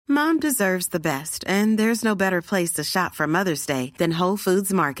Mom deserves the best, and there's no better place to shop for Mother's Day than Whole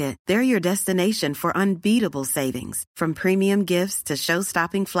Foods Market. They're your destination for unbeatable savings, from premium gifts to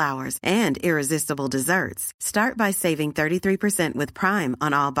show-stopping flowers and irresistible desserts. Start by saving 33% with Prime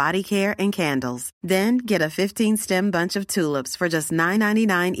on all body care and candles. Then get a 15-stem bunch of tulips for just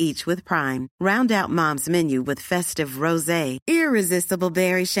 $9.99 each with Prime. Round out Mom's menu with festive rosé, irresistible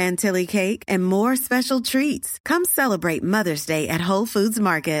berry chantilly cake, and more special treats. Come celebrate Mother's Day at Whole Foods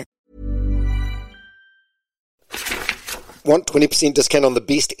Market. Want 20% discount on the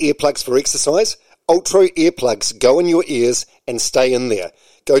best earplugs for exercise? Ultra earplugs go in your ears and stay in there.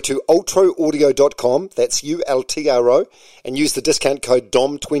 Go to ultraaudio.com, that's ULTRO, and use the discount code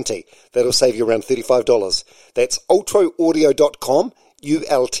DOM20. That'll save you around $35. That's ultraaudio.com,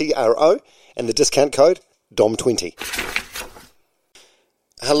 ULTRO, and the discount code DOM20.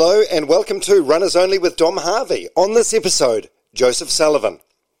 Hello and welcome to Runners Only with Dom Harvey. On this episode, Joseph Sullivan.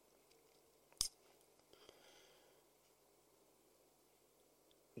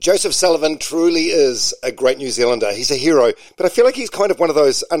 Joseph Sullivan truly is a great New Zealander. He's a hero, but I feel like he's kind of one of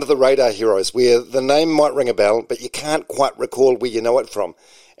those under-the-radar heroes where the name might ring a bell, but you can't quite recall where you know it from.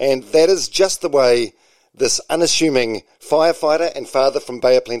 And that is just the way this unassuming firefighter and father from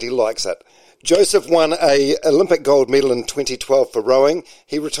Bay of Plenty likes it. Joseph won an Olympic gold medal in 2012 for rowing.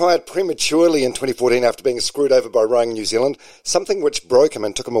 He retired prematurely in 2014 after being screwed over by Rowing New Zealand, something which broke him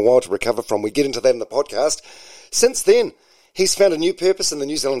and took him a while to recover from. We get into that in the podcast. Since then, he's found a new purpose in the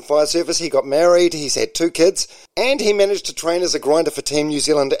New Zealand Fire Service. He got married, he's had 2 kids, and he managed to train as a grinder for Team New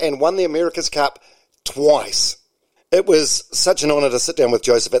Zealand and won the America's Cup twice. It was such an honour to sit down with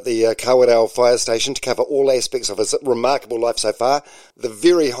Joseph at the Kawerau Fire Station to cover all aspects of his remarkable life so far, the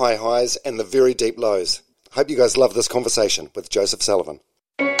very high highs and the very deep lows. Hope you guys love this conversation with Joseph Sullivan.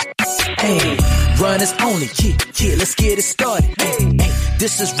 Hey, Runners Only, yeah, let's get it started. Hey,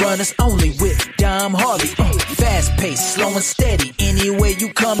 this is Runners Only with Dom Harvey. Fast paced, slow and steady, anywhere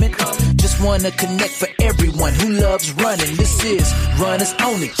you coming. Just wanna connect for everyone who loves running. This is Runners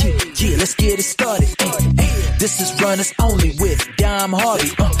Only, yeah, let's get it started. Hey, this is Runners Only with Dom Harvey.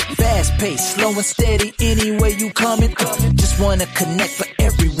 Fast paced, slow and steady, anywhere you coming. Just wanna connect for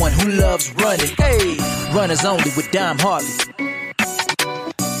everyone who loves running. Hey, Runners Only with Dom Harvey.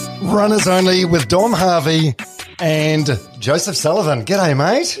 Runners Only with Dom Harvey and Joseph Sullivan. G'day,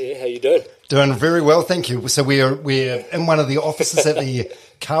 mate. Yeah, how you doing? Doing very well, thank you. So we're in one of the offices at the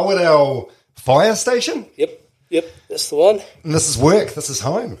Kawerau Fire Station? Yep, that's the one. And this is work, this is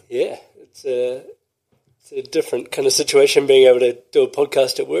home. Yeah, it's a different kind of situation being able to do a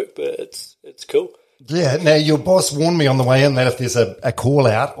podcast at work, but it's cool. Yeah, now your boss warned me on the way in that if there's a call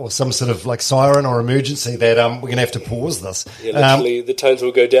out or some sort of like siren or emergency that we're going to have to pause this. Yeah, literally the tones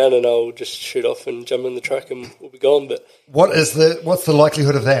will go down and I'll just shoot off and jump in the truck and we'll be gone. But what's the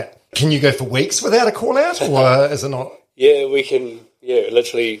likelihood of that? Can you go for weeks without a call out or is it not? Yeah, we can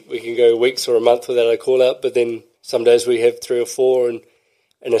go weeks or a month without a call out, but then some days we have 3 or 4 and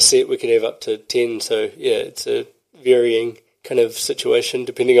in a set we can have up to 10. So yeah, it's a varying kind of situation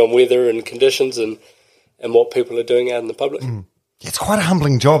depending on weather and conditions and what people are doing out in the public. It's quite a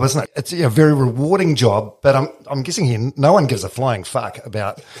humbling job, isn't it? It's a very rewarding job, but I'm guessing here no one gives a flying fuck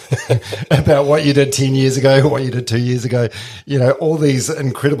about about what you did 10 years ago, what you did 2 years ago. You know, all these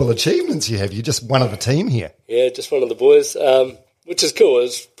incredible achievements you have. You're just one of the team here. Yeah, just one of the boys, which is cool.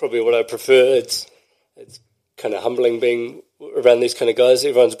 It's probably what I prefer. It's kind of humbling being around these kind of guys.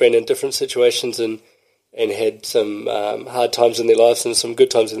 Everyone's been in different situations and had some hard times in their lives and some good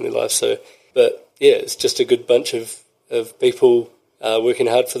times in their lives. So, but yeah, it's just a good bunch of people working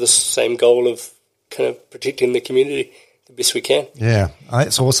hard for the same goal of kind of protecting the community the best we can. Yeah,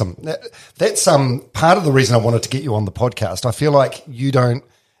 it's awesome. That's part of the reason I wanted to get you on the podcast. I feel like you don't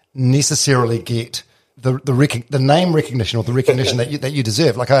necessarily get the name recognition or the recognition that you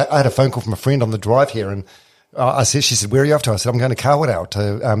deserve. Like I had a phone call from a friend on the drive here and she said, "Where are you off to?" I said, "I'm going to Kawerau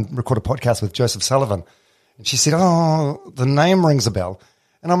to record a podcast with Joseph Sullivan." And she said, "Oh, the name rings a bell."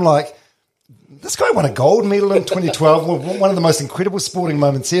 And I'm like, this guy won a gold medal in 2012, one of the most incredible sporting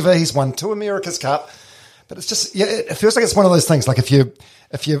moments ever. He's won 2 America's Cup. But it's just, yeah, it feels like it's one of those things. Like if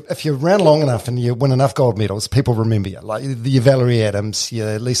you're around long enough and you win enough gold medals, people remember you. Like your Valerie Adams,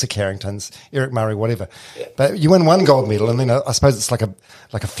 your Lisa Carringtons, Eric Murray, whatever. Yeah. But you win 1 gold medal, and then I suppose it's like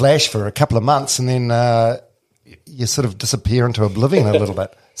a flash for a couple of months, and then you sort of disappear into oblivion a little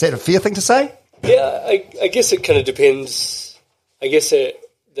bit. Is that a fair thing to say? Yeah, I guess it kind of depends. I guess at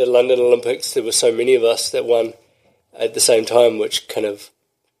the London Olympics, there were so many of us that won at the same time, which kind of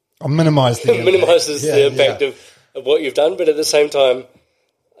minimises the impact of what you've done. But at the same time,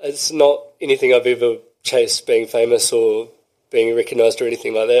 it's not anything I've ever chased, being famous or being recognised or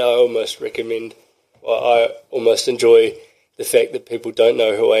anything like that. I almost enjoy the fact that people don't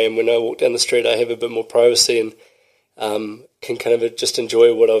know who I am. When I walk down the street, I have a bit more privacy and can kind of just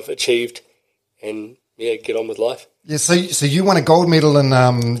enjoy what I've achieved and get on with life. Yeah, so you won a gold medal in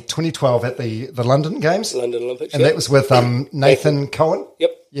 2012 at the London Games? London Olympics, and that was with Nathan Cohen?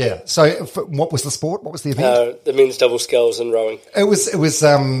 Yep. Yeah. So what was the sport? What was the event? The men's double sculls and rowing. It was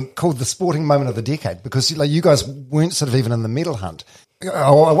called the sporting moment of the decade because you guys weren't sort of even in the medal hunt.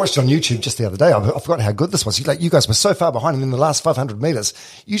 I watched it on YouTube just the other day. I forgot how good this was. You guys were so far behind, and in the last 500 metres,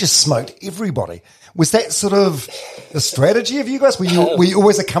 you just smoked everybody. Was that sort of the strategy of you guys? Were you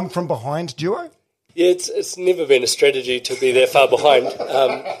always a come-from-behind duo? Yeah, it's never been a strategy to be that far behind.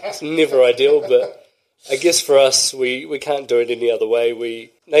 It's never ideal, but I guess for us, we can't do it any other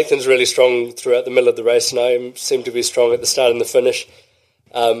way. Nathan's really strong throughout the middle of the race, and I seem to be strong at the start and the finish,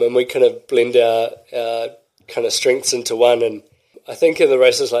 and we kind of blend our kind of strengths into one. And I think in the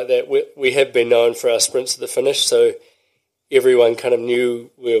races like that, we have been known for our sprints at the finish, so everyone kind of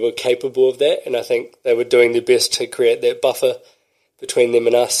knew we were capable of that, and I think they were doing their best to create that buffer between them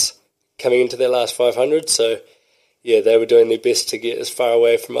and us coming into their last 500. So, yeah, they were doing their best to get as far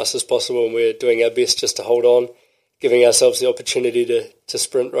away from us as possible, and we're doing our best just to hold on, giving ourselves the opportunity to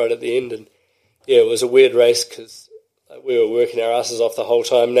sprint right at the end. And, yeah, it was a weird race because we were working our asses off the whole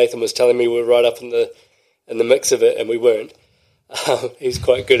time. Nathan was telling me we were right up in the mix of it, and we weren't. He's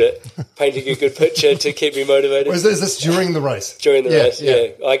quite good at painting a good picture to keep me motivated. Is this during the race? During the race,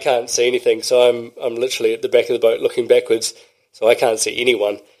 yeah. I can't see anything, so I'm literally at the back of the boat looking backwards, so I can't see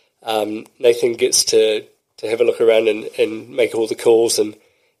anyone. Nathan gets to have a look around and make all the calls and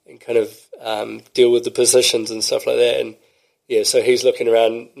kind of deal with the positions and stuff like that. And yeah, so he's looking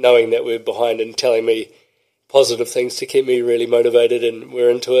around knowing that we're behind and telling me positive things to keep me really motivated, and we're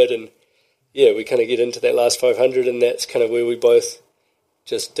into it. And yeah, we kind of get into that last 500, and that's kind of where we both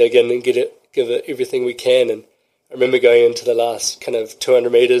just dig in and give it everything we can. And I remember going into the last kind of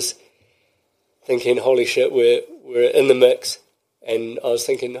 200 metres thinking, holy shit, we're in the mix. And I was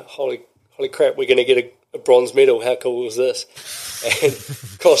thinking, holy crap, we're going to get a bronze medal. How cool was this?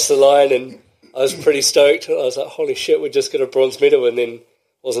 And crossed the line, and I was pretty stoked. I was like, holy shit, we just got a bronze medal. And then it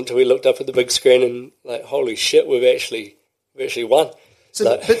wasn't until we looked up at the big screen and like, holy shit, we've actually won.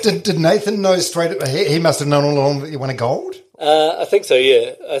 So, but did Nathan know straight up? He must have known all along that you won a gold? I think so,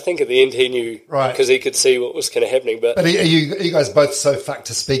 yeah. I think at the end he knew, right, because he could see what was kind of happening. But are you guys both so fucked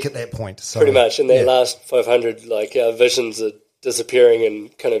to speak at that point? So, pretty much. In that last 500, like our visions are disappearing,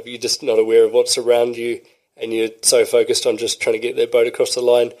 and kind of you're just not aware of what's around you, and you're so focused on just trying to get that boat across the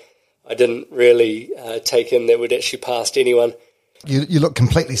line. I didn't really take in that we'd actually passed anyone. You look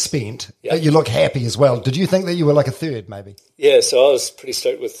completely spent. Yep. You look happy as well. Did you think that you were like a third, maybe? Yeah, so I was pretty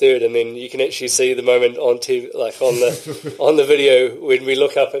stoked with third, and then you can actually see the moment on TV, like on the video, when we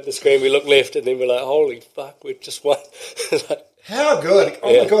look up at the screen, we look left, and then we're like, "Holy fuck, we've just won!" How good!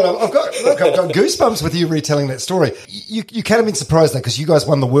 Oh my god, I've got goosebumps with you retelling that story. You can't have been surprised though, because you guys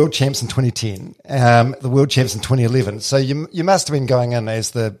won the world champs in 2010, the world champs in 2011. So you must have been going in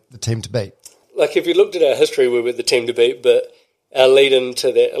as the team to beat. Like if you looked at our history, we were the team to beat, but our lead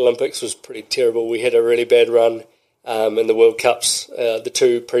into the Olympics was pretty terrible. We had a really bad run in the World Cups, the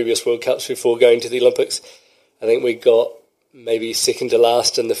two previous World Cups before going to the Olympics. I think we got maybe second to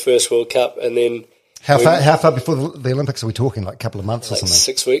last in the first World Cup, and then how far before the Olympics are we talking? Like a couple of months or something?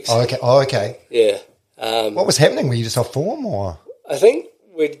 6 weeks. Oh, okay. Yeah. What was happening? Were you just off form, or? I think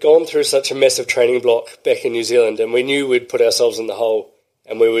we'd gone through such a massive training block back in New Zealand, and we knew we'd put ourselves in the hole,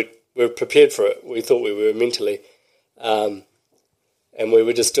 and we were prepared for it. We thought we were mentally. And we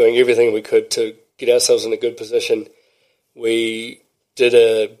were just doing everything we could to get ourselves in a good position. We did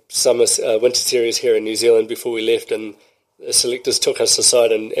a winter series here in New Zealand before we left, and the selectors took us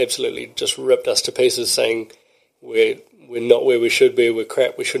aside and absolutely just ripped us to pieces, saying we're not where we should be, we're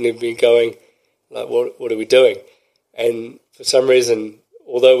crap, we shouldn't have been going. Like, what are we doing? And for some reason,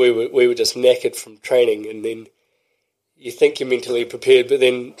 although we were just knackered from training, and then you think you're mentally prepared, but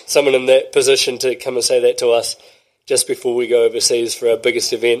then someone in that position to come and say that to us just before we go overseas for our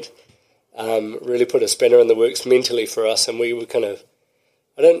biggest event really put a spanner in the works mentally for us. And we were kind of,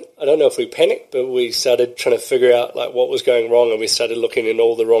 I don't know if we panicked, but we started trying to figure out like what was going wrong, and we started looking in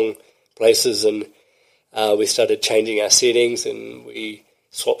all the wrong places, and we started changing our settings, and we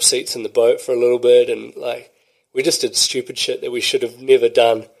swapped seats in the boat for a little bit, and like we just did stupid shit that we should have never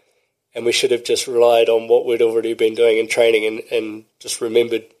done, and we should have just relied on what we'd already been doing in training, and just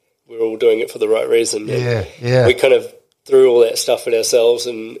remembered we're all doing it for the right reason. Yeah. We kind of threw all that stuff at ourselves,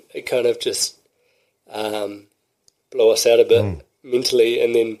 and it kind of just blew us out a bit mentally.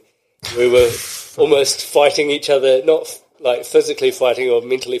 And then we were almost fighting each other, not like physically fighting or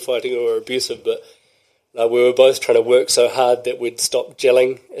mentally fighting or abusive, but we were both trying to work so hard that we'd stop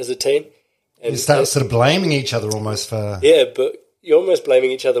gelling as a team. And you start sort of blaming each other almost for... Yeah, but you're almost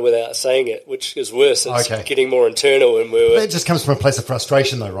blaming each other without saying it, which is worse. It's getting more internal. And That just comes from a place of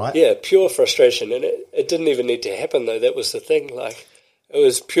frustration though, right? Yeah, pure frustration. And it didn't even need to happen though. That was the thing. Like, it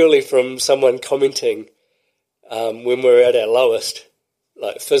was purely from someone commenting when we were at our lowest,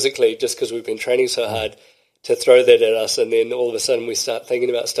 like physically, just because we've been training so hard, to throw that at us. And then all of a sudden we start thinking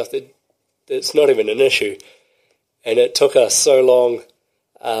about stuff that's not even an issue. And it took us so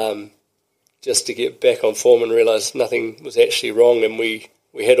long just to get back on form and realise nothing was actually wrong, and we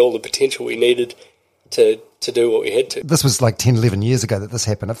had all the potential we needed to do what we had to. This was like 10, 11 years ago that this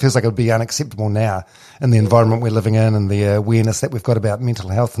happened. It feels like it would be unacceptable now in the environment we're living in and the awareness that we've got about mental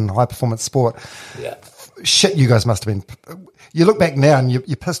health and high-performance sport. Yeah. Shit, you guys must have been... You look back now and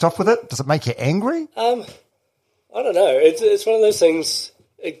you're pissed off with it? Does it make you angry? I don't know. It's one of those things,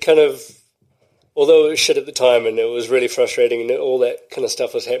 it kind of... Although it was shit at the time and it was really frustrating and all that kind of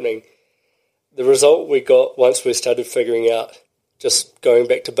stuff was happening, the result we got once we started figuring out just going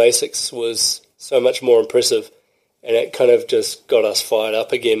back to basics was so much more impressive, and it kind of just got us fired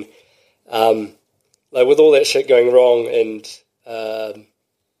up again. Like with all that shit going wrong and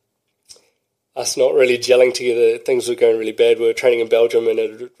us not really gelling together, things were going really bad. We were training in Belgium and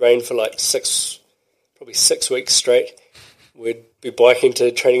it had rained for like probably 6 weeks straight. We'd be biking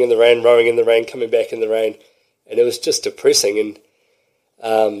to training in the rain, rowing in the rain, coming back in the rain, and it was just depressing.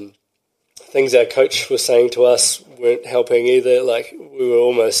 And things our coach was saying to us weren't helping either. Like, we were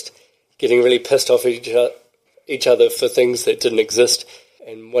almost getting really pissed off at each other for things that didn't exist.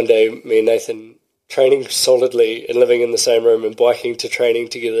 And one day, me and Nathan, training solidly and living in the same room and biking to training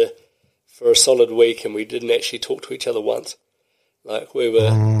together for a solid week, and we didn't actually talk to each other once. Like, we were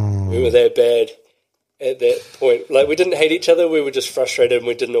that bad at that point. Like, we didn't hate each other, we were just frustrated and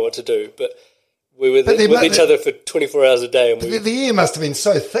we didn't know what to do. But we were with each other for 24 hours a day. And the air must have been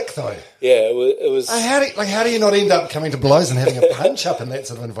so thick, though. Yeah, it was. How do you not end up coming to blows and having a punch-up in that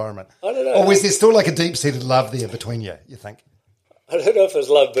sort of environment? I don't know. Or was there still like a deep-seated love there between you think? I don't know if it was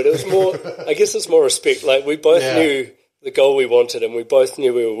love, but it was more, I guess it's more respect. Like, we both knew the goal we wanted, and we both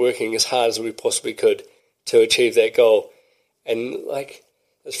knew we were working as hard as we possibly could to achieve that goal. And, like,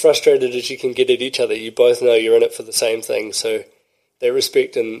 as frustrated as you can get at each other, you both know you're in it for the same thing. So that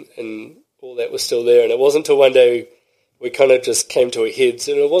respect and all that was still there. And it wasn't until one day we kind of just came to a heads,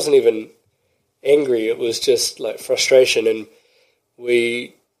 and it wasn't even angry, it was just like frustration. And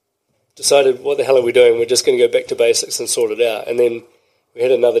we decided, what the hell are we doing? We're just going to go back to basics and sort it out. And then we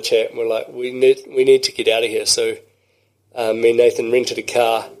had another chat and we're like, we need to get out of here. So me and Nathan rented a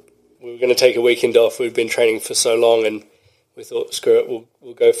car. We were going to take a weekend off. We'd been training for so long, and we thought, screw it,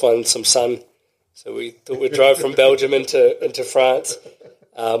 we'll go find some sun. So we thought we'd drive from Belgium into France.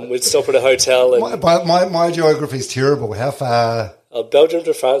 We'd stop at a hotel. And my geography is terrible. How far? Belgium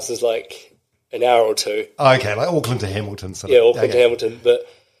to France is like an hour or two. Oh, okay, like Auckland to Hamilton. Auckland to Hamilton. But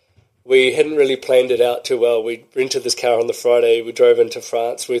we hadn't really planned it out too well. We rented this car on the Friday. We drove into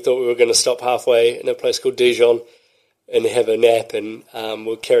France. We thought we were going to stop halfway in a place called Dijon and have a nap, and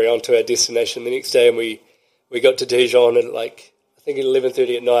we'll carry on to our destination the next day. And we got to Dijon at like, I think at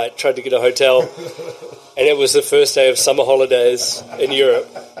 11:30 at night, tried to get a hotel, and it was the first day of summer holidays in Europe,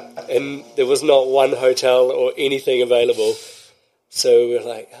 and there was not one hotel or anything available. So we were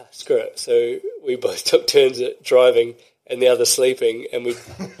like, screw it. So we both took turns at driving and the other sleeping, and we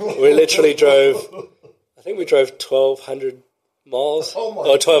literally drove, I think we drove 1,200 miles or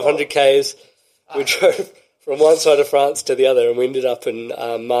 1,200 Ks. We drove from one side of France to the other, and we ended up in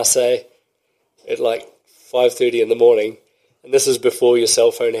Marseille at like 5:30 in the morning. And this is before your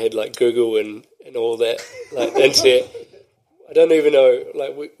cell phone had like Google and all that, like internet. I don't even know,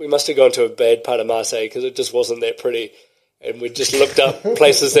 like we must have gone to a bad part of Marseille because it just wasn't that pretty. And we just looked up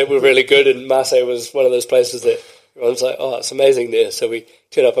places that were really good, and Marseille was one of those places that everyone's like, oh, it's amazing there. So we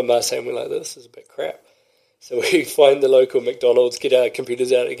turn up in Marseille and we're like, this is a bit crap. So we find the local McDonald's, get our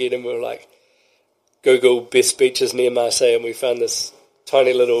computers out again, and we're like, Google best beaches near Marseille, and we found this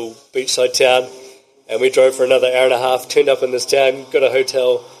tiny little beachside town. And we drove for another hour and a half, turned up in this town, got a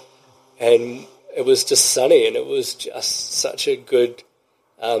hotel, and it was just sunny, and it was just such a good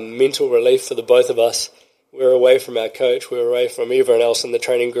mental relief for the both of us. We were away from our coach, we were away from everyone else in the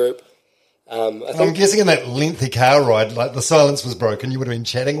training group. I'm guessing in that lengthy car ride, like the silence was broken, you would have been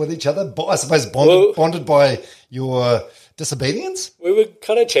chatting with each other, I suppose bonded by your disobedience? We were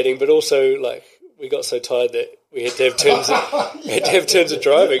kind of chatting, but also like we got so tired that we had to have turns of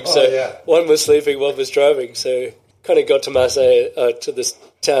driving. So one was sleeping, one was driving. So kind of got to Marseille, to this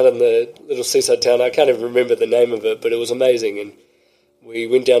town in the little seaside town. I can't even remember the name of it, but it was amazing. And we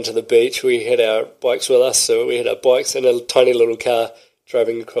went down to the beach. We had our bikes with us, so we had our bikes and a tiny little car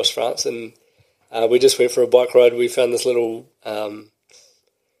driving across France. And we just went for a bike ride. We found this little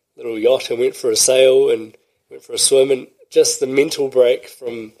yacht and went for a sail and went for a swim. And just the mental break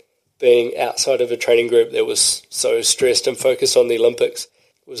from being outside of a training group that was so stressed and focused on the Olympics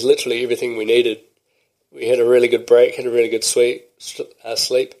was literally everything we needed. We had a really good break, had a really good sleep,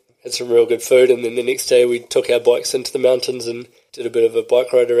 had some real good food, and then the next day we took our bikes into the mountains and did a bit of a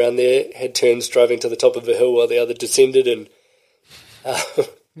bike ride around there, had turns driving to the top of a hill while the other descended, and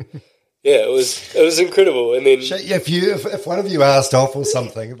yeah, it was incredible. And then if one of you asked off or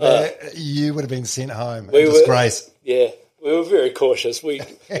something, you would have been sent home in disgrace. Yeah, we were very cautious. We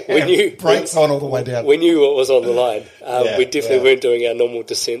knew brakes on all the way down. We knew what was on the line. We definitely weren't doing our normal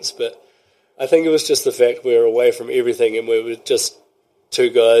descents, but I think it was just the fact we were away from everything and we were just two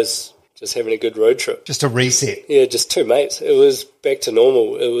guys just having a good road trip. Just a reset. Yeah, just two mates. It was back to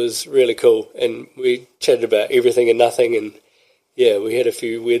normal. It was really cool. And we chatted about everything and nothing. And yeah, we had a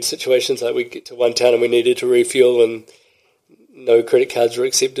few weird situations. Like we get to one town and we needed to refuel and no credit cards were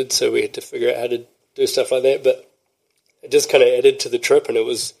accepted. So we had to figure out how to do stuff like that. But it just kind of added to the trip and it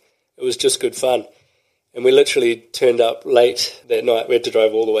was just good fun. And we literally turned up late that night. We had to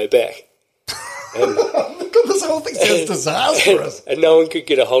drive all the way back. And this whole thing sounds disastrous. And no one could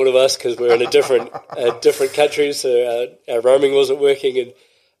get a hold of us because we were in a different country, so our roaming wasn't working. And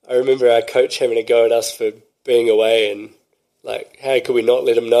I remember our coach having a go at us for being away and like, how could we not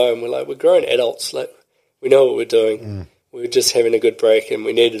let him know? And we're like, we're grown adults, like we know what we're doing. We were just having a good break and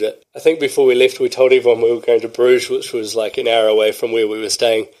we needed it. I think before we left, we told everyone we were going to Bruges, which was like an hour away from where we were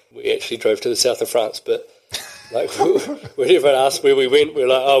staying. We actually drove to the south of France, but like when everyone asked where we went, we were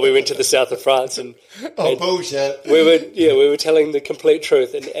like, oh, we went to the south of France. And bullshit. We were telling the complete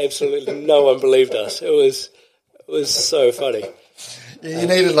truth and absolutely no one believed us. It was so funny. Yeah, you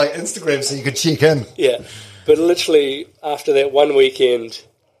needed like Instagram so you could check in. Yeah, but literally after that one weekend,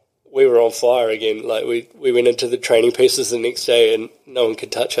 we were on fire again. Like we went into the training pieces the next day and no one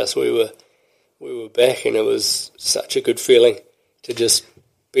could touch us. We were back and it was such a good feeling to just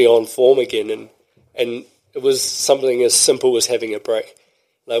be on form again. And it was something as simple as having a break.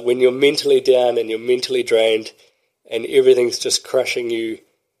 Like when you're mentally down and you're mentally drained and everything's just crushing you,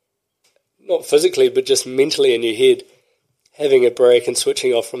 not physically, but just mentally in your head, having a break and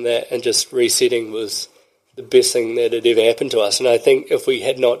switching off from that and just resetting was the best thing that had ever happened to us. And I think if we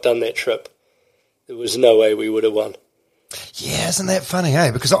had not done that trip, there was no way we would have won. Yeah, isn't that funny,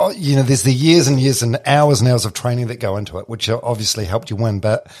 eh? Because, there's the years and years and hours of training that go into it, which obviously helped you win.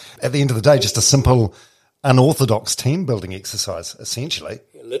 But at the end of the day, just a simple, unorthodox team-building exercise, essentially.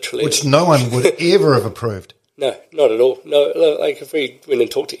 Yeah, literally. Which no one would ever have approved. No, not at all. No, like if we went and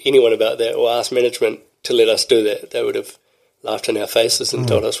talked to anyone about that or asked management to let us do that, they would have laughed in our faces and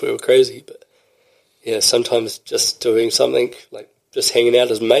told us we were crazy. But yeah, sometimes just doing something, like just hanging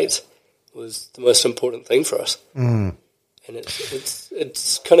out as mates, was the most important thing for us. And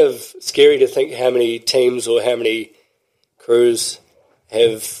it's kind of scary to think how many teams or how many crews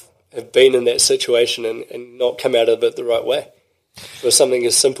have been in that situation and not come out of it the right way. For something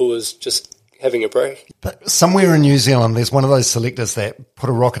as simple as just having a break. But somewhere in New Zealand, there's one of those selectors that put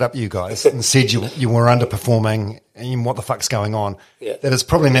a rocket up you guys and said you were underperforming and what the fuck's going on. Yeah. That is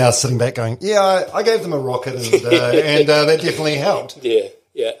probably now sitting back going, yeah, I gave them a rocket and that definitely helped. Yeah,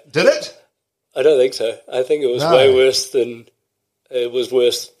 yeah. Did it? I don't think so. I think it was way worse than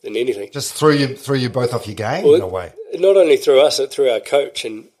anything. Just threw you both off your game in a way. Not only threw us, it threw our coach,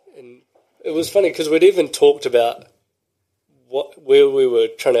 and it was funny because we'd even talked about where we were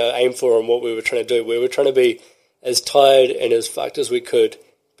trying to aim for and what we were trying to do. We were trying to be as tired and as fucked as we could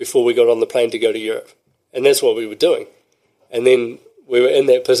before we got on the plane to go to Europe, and that's what we were doing. And then we were in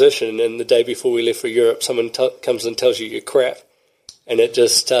that position, and the day before we left for Europe, someone comes and tells you you're crap, and it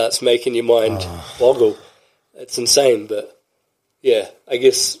just starts making your mind boggle. It's insane, but yeah, I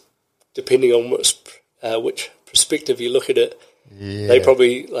guess depending on which perspective you look at it, they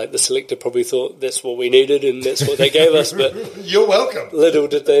probably, like the selector probably thought that's what we needed and that's what they gave us. But you're welcome. Little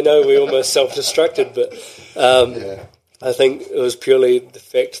did they know we almost self-destructed. But I think it was purely the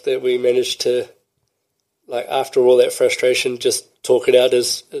fact that we managed to, like after all that frustration, just talk it out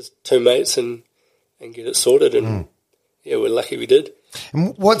as two mates and get it sorted. And yeah, we're lucky we did.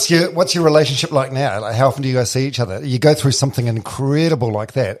 And what's your relationship like now? Like, how often do you guys see each other? You go through something incredible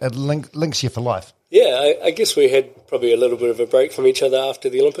like that. It links you for life. Yeah, I guess we had probably a little bit of a break from each other after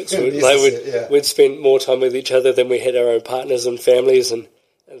the Olympics. We'd spent more time with each other than we had our own partners and families and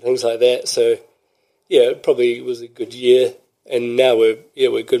things like that. So, it probably was a good year. And now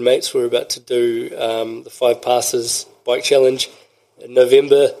we're good mates. We're about to do the 5 Passes Bike Challenge in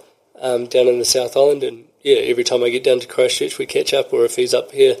November down in the South Island. And every time I get down to Christchurch, we catch up, or if he's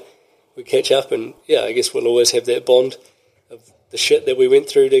up here, we catch up. And I guess we'll always have that bond of the shit that we went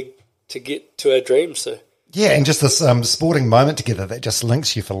through to get to our dreams. So. Yeah, and just this sporting moment together that just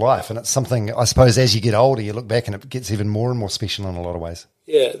links you for life. And it's something, I suppose, as you get older, you look back and it gets even more and more special in a lot of ways.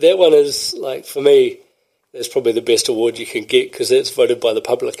 Yeah, that one is, like, for me, that's probably the best award you can get because it's voted by the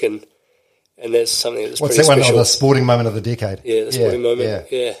public, and that's something that's What's pretty that special. one? Oh, the sporting moment of the decade. Yeah, the sporting moment.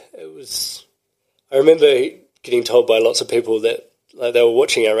 Yeah, it was. I remember getting told by lots of people that they were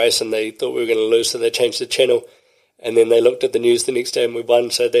watching our race and they thought we were going to lose, so they changed the channel, and then they looked at the news the next day and we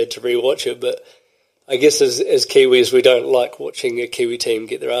won, so they had to rewatch it. But I guess as Kiwis, we don't like watching a Kiwi team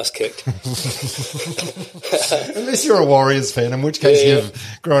get their ass kicked. Unless you're a Warriors fan, in which case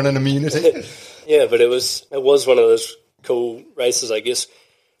you've grown an immunity. Yeah, but it was one of those cool races, I guess.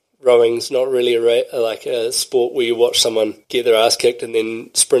 Rowing's not really like a sport where you watch someone get their ass kicked and then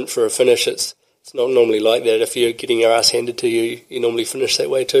sprint for a finish. It's not normally like that. If you're getting your ass handed to you, you normally finish that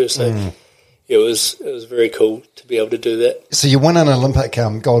way too. So it was very cool to be able to do that. So you won an Olympic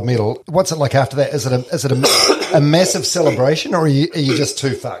gold medal. What's it like after that? Is it a massive celebration, or are you just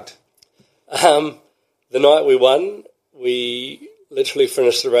too fucked? The night we won, we literally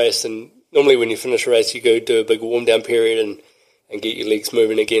finished the race, and normally when you finish a race, you go do a big warm down period and get your legs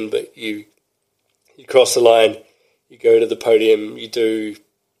moving again. But you cross the line, you go to the podium, you do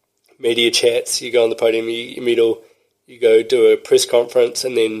media chats, you go on the podium, you get your medal, you go do a press conference,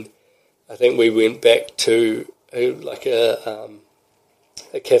 and then I think we went back to a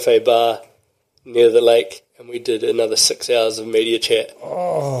cafe bar near the lake, and we did another 6 hours of media chat.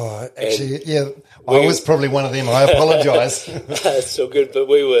 Oh, actually, I was probably one of them. I apologise. It's so good, but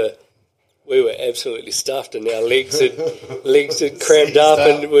we were absolutely stuffed, and our legs had crammed up,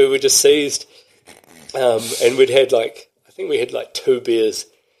 and we were just seized. And we'd had I think we had 2 beers,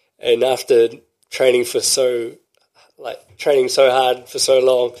 and after training so hard for so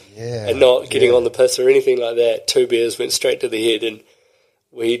long, and not getting on the piss or anything like that, 2 beers went straight to the head, and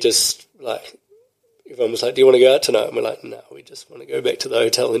we just everyone was like, "Do you want to go out tonight?" And we're like, "No, we just want to go back to the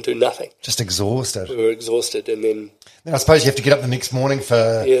hotel and do nothing." Just exhausted. We were exhausted, and then I suppose you have to get up the next morning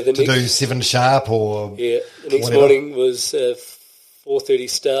to do 7 sharp or the next morning was 4:30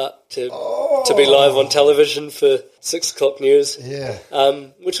 start to be live on television for 6 o'clock news. Yeah,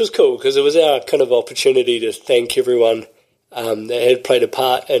 which was cool because it was our kind of opportunity to thank everyone that had played a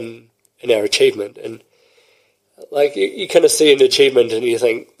part in our achievement. And you kind of see an achievement and you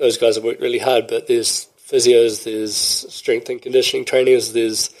think those guys have worked really hard, but there's physios, there's strength and conditioning trainers,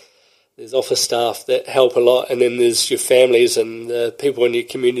 there's office staff that help a lot, and then there's your families and the people in your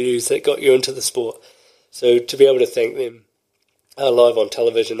communities that got you into the sport. So to be able to thank them live on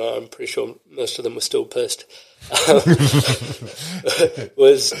television, I'm pretty sure most of them were still pissed,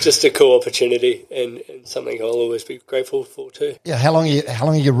 was just a cool opportunity and something I'll always be grateful for too. Yeah, how long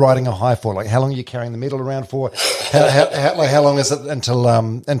are you riding a high for? How long are you carrying the medal around for? How long is it until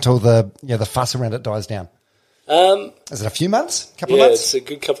the fuss around it dies down? Is it a few months? Couple of months? Yeah, it's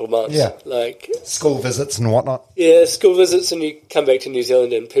a good couple of months. Yeah, school visits and whatnot. Yeah, school visits, and you come back to New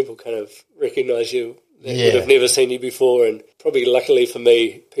Zealand and people kind of recognise you. They would have never seen you before, and probably luckily for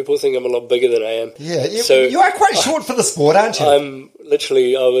me, people think I'm a lot bigger than I am. Yeah, so you are quite short for the sport, aren't you?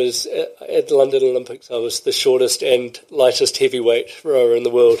 I was at the London Olympics, I was the shortest and lightest heavyweight rower in the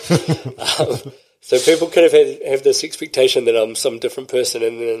world. So people kind of have this expectation that I'm some different person,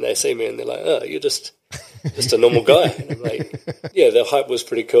 and then they see me and they're like, "Oh, you're just a normal guy." And I'm like, yeah, the hype was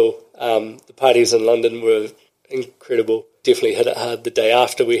pretty cool. The parties in London were incredible. Definitely hit it hard the day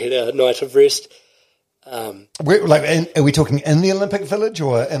after we had our night of rest. Are we talking in the Olympic Village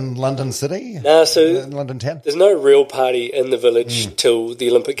or in London City? No, so in London town. There's no real party in the village till the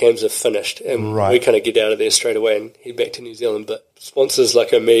Olympic Games are finished, and we kind of get out of there straight away and head back to New Zealand. But sponsors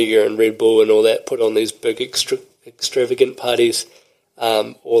like Omega and Red Bull and all that put on these big extravagant parties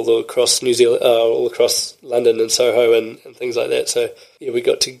all across New Zealand, all across London and Soho and things like that. So yeah, we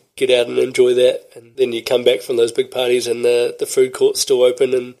got to get out and enjoy that, and then you come back from those big parties and the food court's still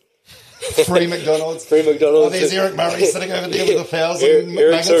open and free McDonald's. Oh, there's Eric Murray sitting over there with 1,000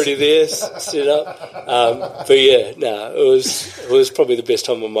 Eric's already there, set up. But yeah, no, it was probably the best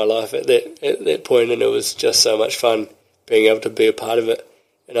time of my life at that point, and it was just so much fun being able to be a part of it.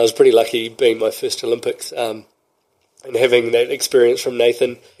 And I was pretty lucky being my first Olympics, and having that experience from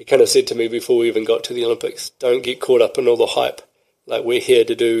Nathan. He kind of said to me before we even got to the Olympics, don't get caught up in all the hype. Like, we're here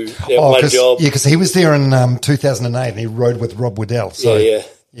to do that one job. Yeah, because he was there in 2008 and he rode with Rob Waddell. So. Yeah.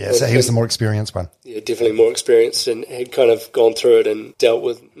 Yeah, so he was the more experienced one. Yeah, definitely more experienced and had kind of gone through it and dealt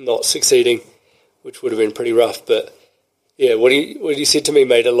with not succeeding, which would have been pretty rough. But yeah, what he said to me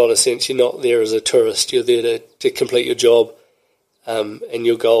made a lot of sense. You're not there as a tourist. You're there to complete your job and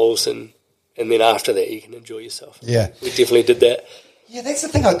your goals, and then after that you can enjoy yourself. Yeah. We definitely did that. Yeah, that's the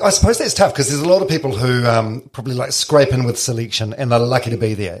thing. I suppose that's tough because there's a lot of people who probably like scrape in with selection and they're lucky to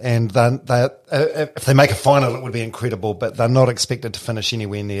be there. And they if they make a final, it would be incredible, but they're not expected to finish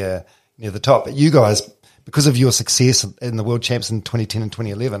anywhere near the top. But you guys, because of your success in the World Champs in 2010 and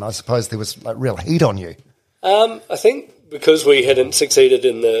 2011, I suppose there was like real heat on you. I think because we hadn't succeeded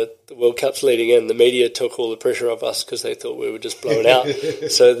in the World Cups leading in, the media took all the pressure off us because they thought we were just blowing out.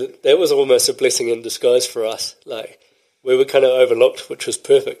 So that was almost a blessing in disguise for us. Like, we were kind of overlooked, which was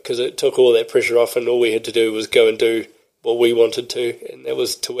perfect because it took all that pressure off and all we had to do was go and do what we wanted to, and that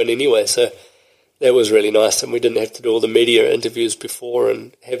was to win anyway. So that was really nice, and we didn't have to do all the media interviews before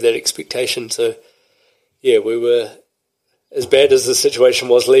and have that expectation. So, yeah, we were, as bad as the situation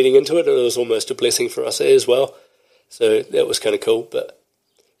was leading into it, it was almost a blessing for us as well. So that was kind of cool. But,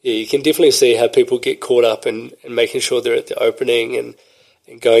 yeah, you can definitely see how people get caught up in making sure they're at the opening and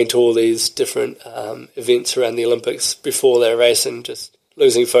going to all these different events around the Olympics before they race and just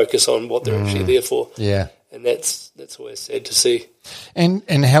losing focus on what they're actually there for. Yeah. And that's always sad to see.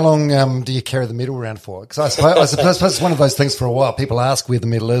 And how long do you carry the medal around for? Because I suppose it's one of those things for a while. People ask where the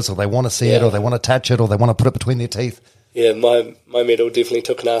medal is, or they want to see it, or they want to touch it, or they want to put it between their teeth. Yeah, my medal definitely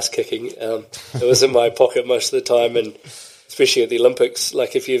took an ass kicking. It was in my pocket most of the time, and especially at the Olympics,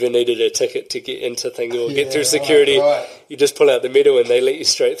 like if you ever needed a ticket to get into thing or get through security, right. You just pull out the medal and they let you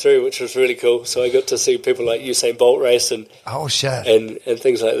straight through, which was really cool. So I got to see people like Usain Bolt race and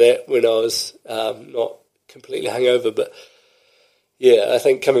things like that when I was not completely hungover. But yeah, I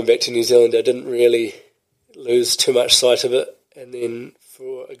think coming back to New Zealand, I didn't really lose too much sight of it. And then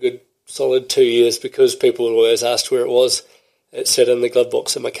for a good solid 2 years, because people always asked where it was, it sat in the glove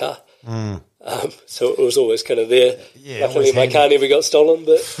box in my car. So it was always kind of there. Yeah, luckily my car never got stolen,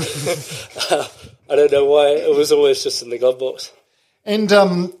 but I don't know why. It was always just in the glove box. And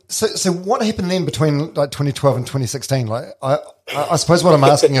so what happened then between like 2012 and 2016? Like I suppose what I'm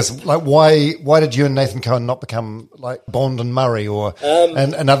asking is like why did you and Nathan Cohen not become like Bond and Murray or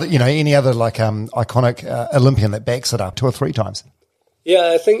and another any other like iconic Olympian that backs it up 2 or 3 times?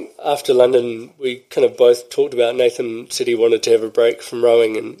 Yeah, I think after London, we kind of both talked about, Nathan said he wanted to have a break from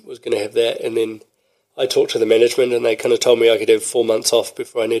rowing and was going to have that. And then I talked to the management and they kind of told me I could have 4 months off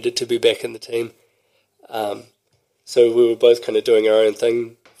before I needed to be back in the team. So we were both kind of doing our own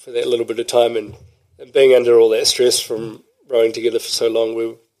thing for that little bit of time. And being under all that stress from rowing together for so long,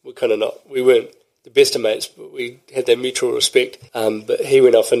 we weren't the best of mates, but we had that mutual respect. But he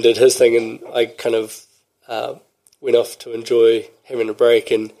went off and did his thing and I kind of went off to enjoy having a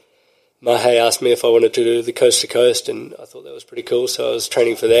break, and Mahe asked me if I wanted to do the coast to coast, and I thought that was pretty cool, so I was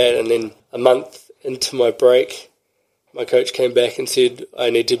training for that. And then a month into my break, my coach came back and said I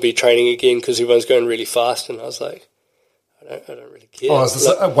need to be training again because everyone's going really fast, and I was like, I don't really care. Oh, is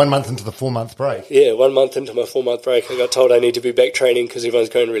this 1 month into the 4 month break? Yeah, 1 month into my 4 month break, I got told I need to be back training because everyone's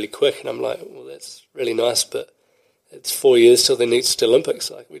going really quick, and I'm like, well, that's really nice, but it's 4 years till the next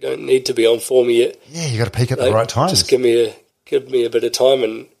Olympics. Like, we don't need to be on form yet. Yeah, you got to peak at the right time. Just give me a bit of time.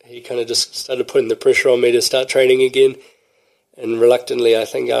 And he kind of just started putting the pressure on me to start training again. And reluctantly, I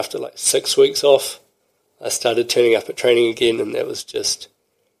think after like 6 weeks off, I started turning up at training again, and that was just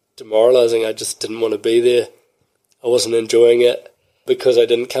demoralising. I just didn't want to be there. I wasn't enjoying it because I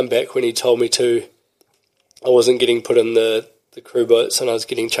didn't come back when he told me to. I wasn't getting put in the crew boats, and I was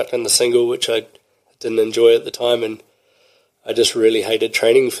getting chucked in the single, which I didn't enjoy at the time, and I just really hated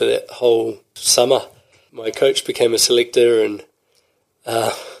training for that whole summer. My coach became a selector, and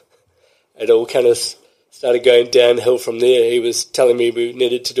it all kind of started going downhill from there. He was telling me we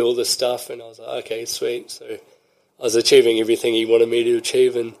needed to do all this stuff, and I was like, okay, sweet. So I was achieving everything he wanted me to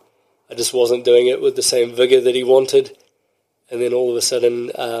achieve, and I just wasn't doing it with the same vigour that he wanted. And then all of a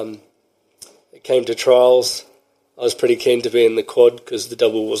sudden, it came to trials. I was pretty keen to be in the quad because the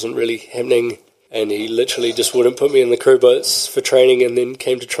double wasn't really happening. And he literally just wouldn't put me in the crew boats for training, and then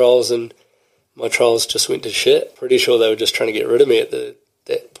came to trials and my trials just went to shit. Pretty sure they were just trying to get rid of me at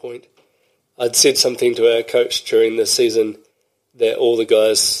that point. I'd said something to our coach during the season that all the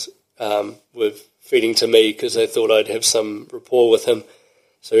guys were feeding to me because they thought I'd have some rapport with him.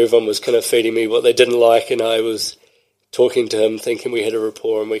 So everyone was kind of feeding me what they didn't like, and I was talking to him thinking we had a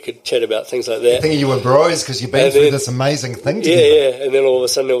rapport and we could chat about things like that. Thinking you were bros because you've been through this amazing thing together. Yeah, and then all of a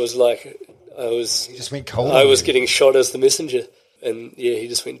sudden it was like he just went cold. I was getting shot as the messenger, and yeah, he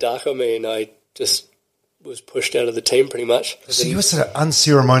just went dark on me, and I just was pushed out of the team pretty much. So you were sort of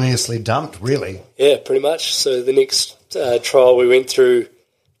unceremoniously dumped, really? Yeah, pretty much. So the next trial we went through,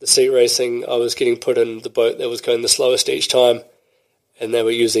 the seat racing, I was getting put in the boat that was going the slowest each time, and they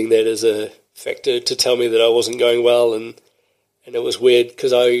were using that as a factor to tell me that I wasn't going well, and it was weird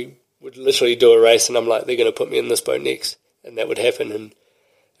because I would literally do a race and I'm like, they're going to put me in this boat next, and that would happen, and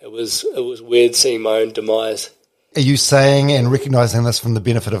it was weird seeing my own demise. Are you saying and recognising this from the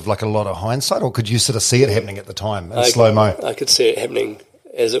benefit of like a lot of hindsight, or could you sort of see it happening at the time in slow-mo? I could see it happening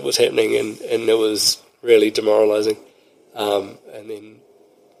as it was happening, and it was really demoralising. And then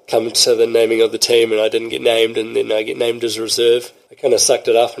come to the naming of the team, and I didn't get named, and then I get named as a reserve. I kind of sucked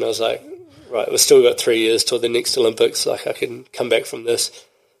it up, and I was like, right, we've still got 3 years till the next Olympics. Like, I can come back from this.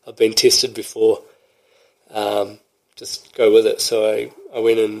 I've been tested before. Just go with it. So I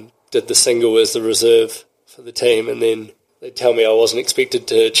went and did the single as the reserve for the team, and then they tell me I wasn't expected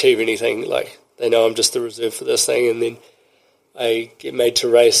to achieve anything. Like, they know I'm just the reserve for this thing, and then I get made to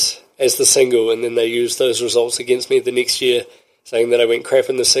race as the single, and then they use those results against me the next year, saying that I went crap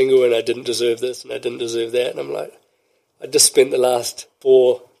in the single and I didn't deserve this and I didn't deserve that. And I'm like, I just spent the last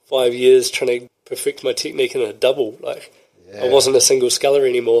 4-5 years trying to perfect my technique in a double. Like, I wasn't a single sculler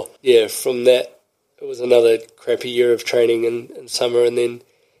anymore. Yeah, from that, it was another crappy year of training in summer, and then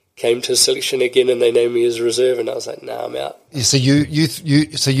came to selection again, and they named me as a reserve, and I was like, nah, I'm out. So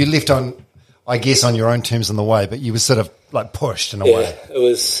you left on, I guess, on your own terms in the way, but you were sort of like pushed in a way.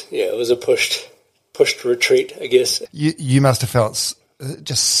 It was a pushed retreat, I guess. You must have felt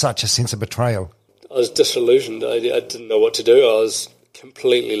just such a sense of betrayal. I was disillusioned. I didn't know what to do. I was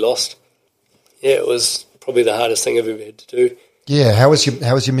completely lost. Yeah, it was probably the hardest thing I've ever had to do. Yeah, how was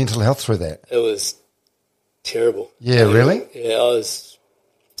your mental health through that? It was terrible. Yeah, really? Yeah,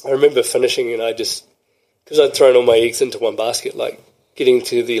 I remember finishing, and I just, because I'd thrown all my eggs into one basket, like getting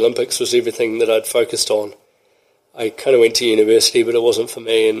to the Olympics was everything that I'd focused on. I kind of went to university, but it wasn't for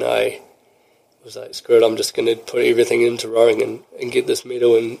me, and I was like, screw it, I'm just going to put everything into rowing and get this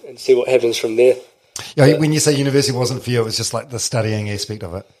medal and see what happens from there. Yeah, when you say university wasn't for you, it was just like the studying aspect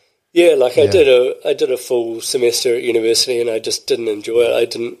of it. Yeah, like I did a full semester at university, and I just didn't enjoy it. I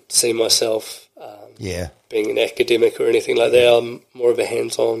didn't see myself being an academic or anything like that. I'm more of a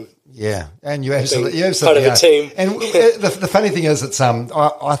hands-on. Yeah, and you absolutely part of a team. And the funny thing is, it's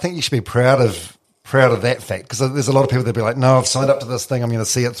I think you should be proud of that fact, because there's a lot of people that'd be like, no, I've signed up to this thing, I'm going to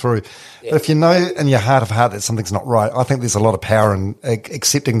see it through. Yeah. But if you know in your heart of heart that something's not right, I think there's a lot of power in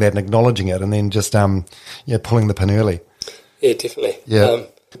accepting that and acknowledging it, and then just pulling the pin early. Yeah, definitely. Yeah.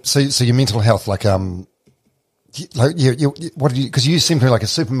 So your mental health, what did you? Because you seem to be like a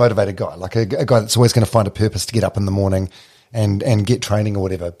super motivated guy, like a guy that's always going to find a purpose to get up in the morning and get training or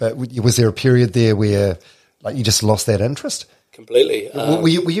whatever. But was there a period there where like you just lost that interest? Completely. Were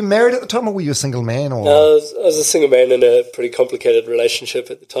you married at the time, or were you a single man? Or? No, I was a single man in a pretty complicated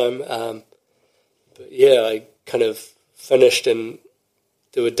relationship at the time. But yeah, I kind of finished, and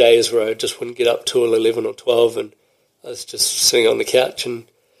there were days where I just wouldn't get up till 11 or 12, and I was just sitting on the couch, and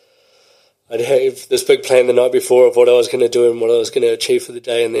I'd have this big plan the night before of what I was going to do and what I was going to achieve for the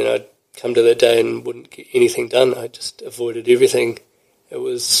day, and then I'd come to that day and wouldn't get anything done. I just avoided everything. It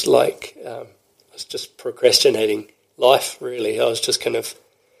was like I was just procrastinating life, really. I was just kind of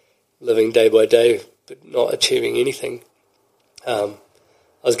living day by day but not achieving anything. I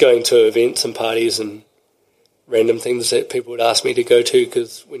was going to events and parties and random things that people would ask me to go to,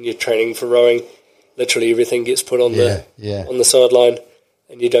 because when you're training for rowing, literally everything gets put on the sideline,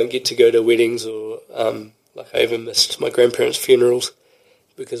 and you don't get to go to weddings or like I even missed my grandparents' funerals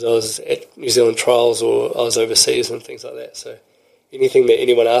because I was at New Zealand trials or I was overseas and things like that. So anything that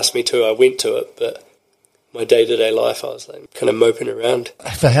anyone asked me to, I went to it, but my day-to-day life, I was like kind of moping around.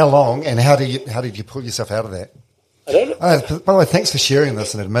 For how long, and how did you pull yourself out of that? I don't know. By the way, thanks for sharing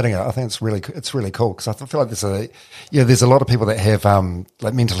this and admitting it. I think it's really cool, because I feel like there's a lot of people that have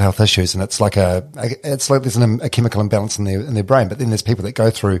like mental health issues, and it's like there's a chemical imbalance in their brain. But then there's people that go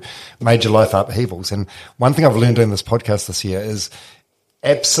through major life upheavals. And one thing I've learned doing this podcast this year is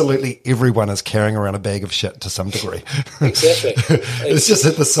absolutely everyone is carrying around a bag of shit to some degree. Exactly. It's just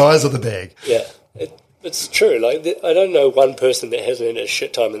at the size of the bag. Yeah, it's true. Like I don't know one person that hasn't had a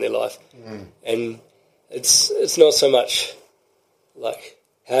shit time in their life, and it's not so much like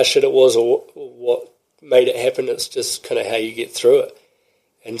how shit it was or what made it happen. It's just kind of how you get through it.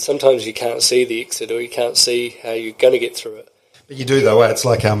 And sometimes you can't see the exit, or you can't see how you're going to get through it. But you do, though. It's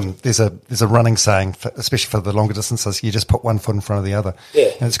like there's a running saying, especially for the longer distances, you just put one foot in front of the other.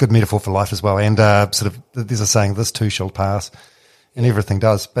 Yeah, and it's a good metaphor for life as well. And there's a saying, "This too shall pass," and everything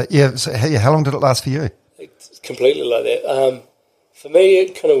does. But yeah, so how long did it last for you? It's completely like that. For me,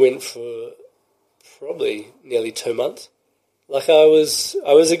 it kind of went for probably nearly 2 months. Like I was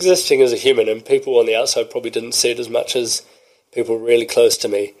existing as a human, and people on the outside probably didn't see it as much as people really close to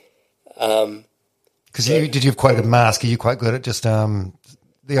me. Because did you have quite a good mask? Are you quite good at just the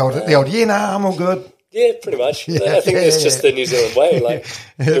old yeah, nah, I'm all good? Yeah, pretty much. I think it's just the New Zealand way. Like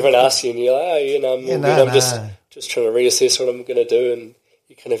everyone asks you, and you're like, oh, I'm all good. I'm just trying to reassess what I'm going to do, and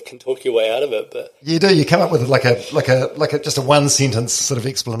you kind of can talk your way out of it. But you do. You come up with like a just a one sentence sort of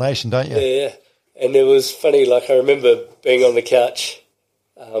explanation, don't you? Yeah. And it was funny. Like I remember being on the couch,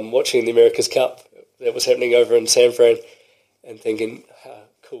 watching the America's Cup that was happening over in San Fran, and thinking, how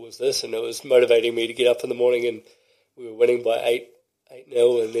cool was this? And it was motivating me to get up in the morning, and we were winning by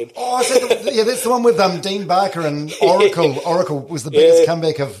 8-0, and then that's the one with Dean Barker and Oracle. Oracle was the biggest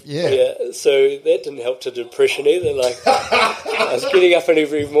comeback of So that didn't help to depression either. Like I was getting up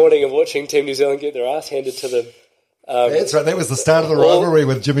every morning and watching Team New Zealand get their ass handed to them. That's right. That was the start of the rivalry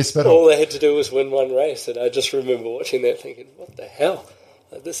with Jimmy Spittle. All they had to do was win one race, and I just remember watching that, thinking, "What the hell?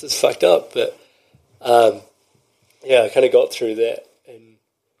 Like, this is fucked up." But I kind of got through that.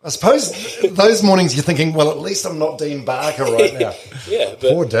 I suppose those mornings you're thinking, well, at least I'm not Dean Barker right now.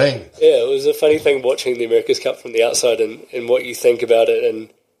 Poor Dean. Yeah, it was a funny thing watching the America's Cup from the outside, and what you think about it and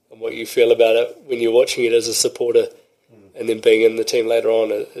what you feel about it when you're watching it as a supporter, and then being in the team later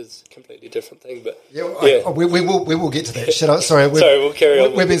on is a completely different thing. But we will get to that. Sorry, we'll carry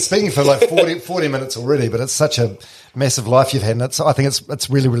on. We've been speaking for like 40 minutes already, but it's such a massive life you've had, and I think it's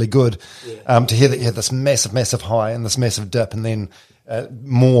really, really good to hear that you had this massive high and this massive dip, and then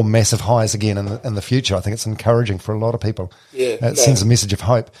more massive highs again in the future. I think it's encouraging for a lot of people. It sends a message of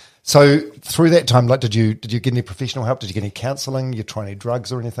hope. So through that time, like, did you get any professional help? Did you get any counselling? You try any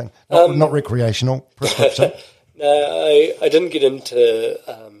drugs or anything? Not recreational prescription. No, I didn't get into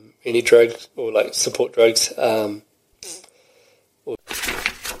any drugs or like support drugs. Want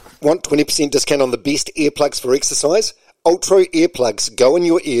 20% discount on the best earplugs for exercise? Ultra earplugs go in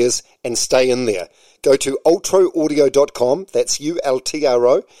your ears and stay in there. Go to ultraaudio.com, that's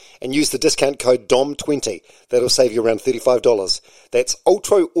ULTRO, and use the discount code DOM20. That'll save you around $35. That's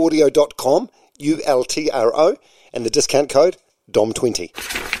ultraaudio.com, ULTRO, and the discount code DOM20.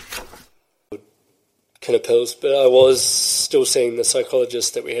 Kind of pills, but I was still seeing the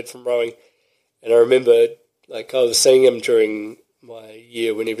psychologist that we had from rowing, and I remember like I was seeing him during my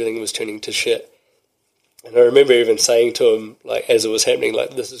year when everything was turning to shit, and I remember even saying to him, like as it was happening,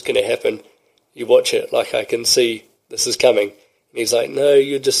 like, this is going to happen, you watch it, like I can see this is coming. And he's like, no,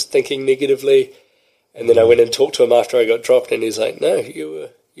 you're just thinking negatively. And then I went and talked to him after I got dropped, and he's like, no, you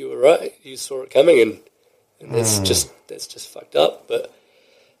were right, you saw it coming, and that's just fucked up. But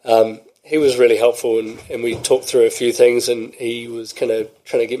he was really helpful, and we talked through a few things, and he was kind of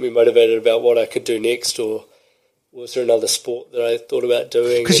trying to get me motivated about what I could do next, or was there another sport that I thought about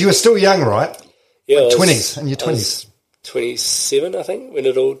doing. Because you were still young, right? Yeah. Like 20s, in your 20s. I was 27, I think, when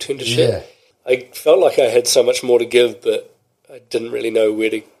it all turned to shit. I felt like I had so much more to give, but I didn't really know where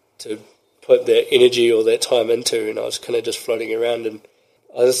to put that energy or that time into, and I was kind of just floating around, and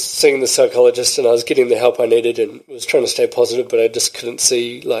I was seeing the psychologist, and I was getting the help I needed, and was trying to stay positive, but I just couldn't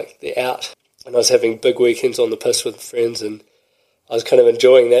see like the out. And I was having big weekends on the piss with friends, and I was kind of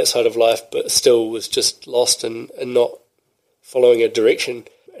enjoying that side of life, but still was just lost and not following a direction.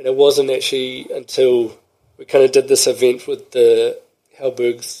 And it wasn't actually until we kind of did this event with the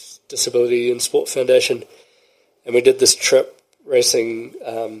Halberg's Disability and Sport Foundation, and we did this trip racing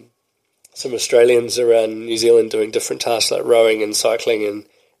some Australians around New Zealand doing different tasks like rowing and cycling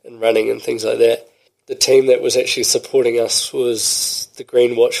and running and things like that. The team that was actually supporting us was the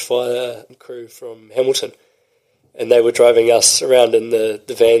Green Watch Fire crew from Hamilton, and they were driving us around in the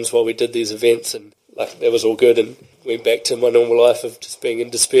vans while we did these events, and like that was all good, and went back to my normal life of just being in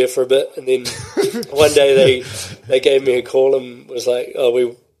despair for a bit. And then one day they gave me a call and was like, oh,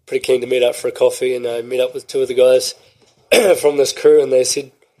 we pretty keen to meet up for a coffee, and I met up with two of the guys from this crew, and they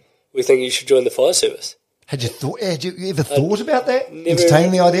said, we think you should join the fire service. Had you ever thought about that?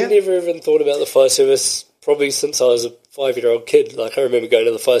 Entertained the idea? Never even thought about the fire service, probably since I was a 5-year-old kid. Like I remember going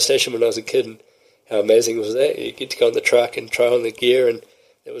to the fire station when I was a kid, and how amazing was that? You get to go in the truck and try on the gear, and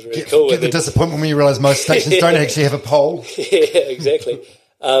it was really cool. Get the disappointment when you realise most stations don't actually have a pole. Yeah, exactly.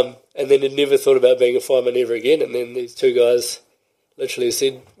 And then I'd never thought about being a fireman ever again, and then these two guys literally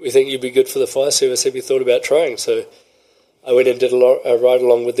said, we think you'd be good for the fire service, have you thought about trying? So I went and did a ride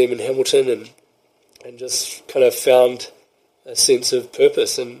along with them in Hamilton, and just kind of found a sense of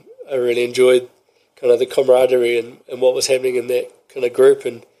purpose, and I really enjoyed kind of the camaraderie and what was happening in that kind of group.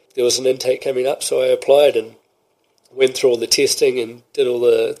 And there was an intake coming up, so I applied and went through all the testing and did all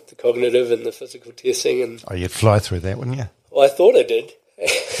the cognitive and the physical testing. And you'd fly through that, wouldn't you? Well, I thought I did. I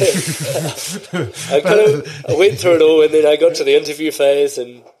went through it all, and then I got to the interview phase,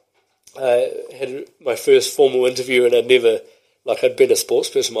 and I had my first formal interview, and I'd been a sports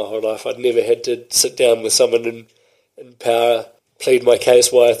person my whole life. I'd never had to sit down with someone in power, plead my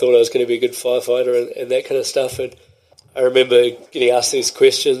case why I thought I was going to be a good firefighter and that kind of stuff. And I remember getting asked these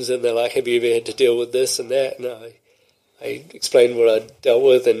questions, and they're like, have you ever had to deal with this and that? And I explained what I'd dealt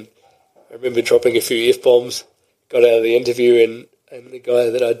with, and I remember dropping a few F-bombs, got out of the interview, and the guy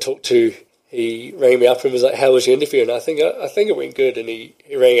that I'd talked to, he rang me up and was like, how was your interview? And I think it went good. And he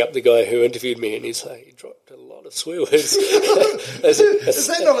rang up the guy who interviewed me, and he's like, he dropped a lot of swear words. Is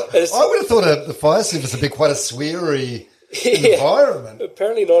that not I would have thought the fire service would be quite a sweary environment.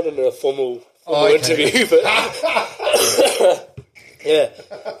 Apparently not in a formal interview, but yeah,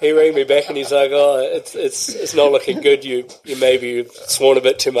 he rang me back and he's like, it's not looking good. You maybe sworn a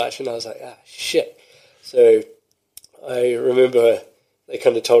bit too much. And I was like, shit. So I remember they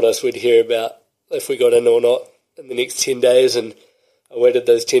kind of told us we'd hear about if we got in or not in the next 10 days, and I waited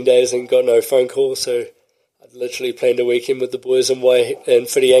those 10 days and got no phone call. So I'd literally planned a weekend with the boys in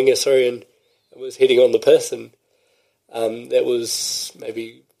Whitianga, and I was heading on the piss, and that was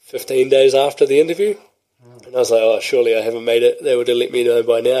maybe 15 days after the interview. And I was like, surely I haven't made it. They would have let me know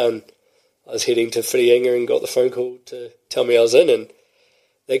by now. And I was heading to Whitianga and got the phone call to tell me I was in, and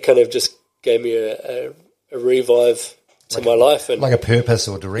that kind of just gave me a revive to my life. And like a purpose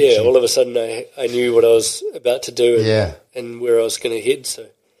or direction. Yeah, all of a sudden I knew what I was about to do and where I was going to head. So,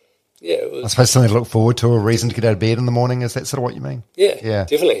 yeah, it was... I suppose something to look forward to, a reason to get out of bed in the morning. Is that sort of what you mean? Yeah,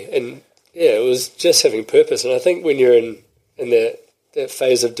 definitely. And, yeah, it was just having purpose. And I think when you're in that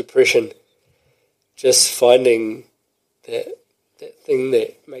phase of depression, just finding that thing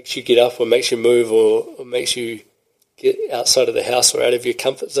that makes you get up or makes you move or makes you get outside of the house or out of your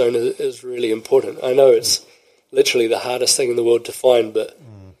comfort zone is really important. I know it's literally the hardest thing in the world to find, but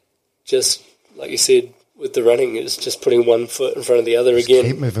just like you said with the running, it's just putting one foot in front of the other again.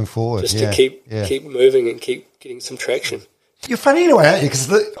 Keep moving forward. Just to keep moving and keep getting some traction. You're funny anyway, aren't you?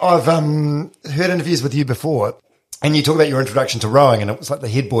 Because I've heard interviews with you before, and you talk about your introduction to rowing, and it was like the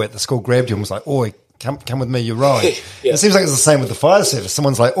head boy at the school grabbed you and was like, "Oi, come with me, you're rowing." It seems like it's the same with the fire service.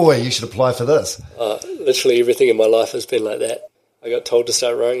 Someone's like, "Oi, you should apply for this." Literally everything in my life has been like that. I got told to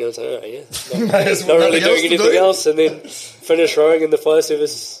start rowing, and I was like, not really doing anything else, and then finish rowing, and the fire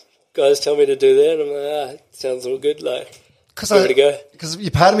service guys tell me to do that, and I'm like, sounds all good, give it a go. Because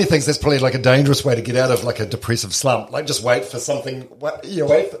part of me thinks that's probably like a dangerous way to get out of like a depressive slump. Like just wait for something. You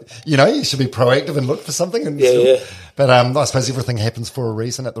should be proactive and look for something. But I suppose everything happens for a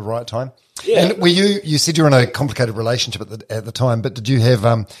reason at the right time. Yeah. And you said you were in a complicated relationship at the time, but did you have,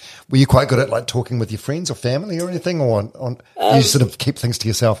 were you quite good at like talking with your friends or family or anything, or you sort of keep things to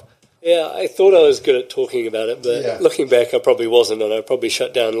yourself? Yeah, I thought I was good at talking about it, but looking back, I probably wasn't, and I probably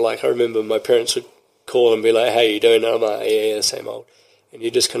shut down. Like I remember my parents would call and be like, "How you doing?" And I'm like, "Yeah, same old," and you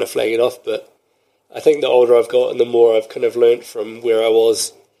just kind of flag it off. But I think the older I've got and the more I've kind of learnt from where I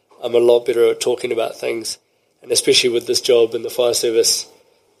was, I'm a lot better at talking about things, and especially with this job in the fire service,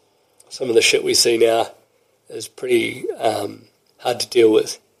 some of the shit we see now is pretty hard to deal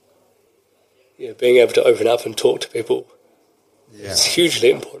with. Yeah, being able to open up and talk to people is hugely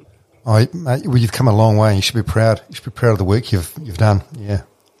important. Oh, mate, well, you've come a long way. You should be proud. You should be proud of the work you've done. Yeah.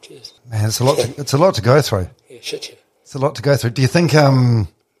 Cheers. Man, it's a lot to go through. Yeah, shit, yeah. It's a lot to go through. Do you think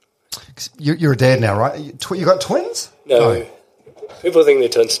you're a dad now, right? You got twins? No. People think they're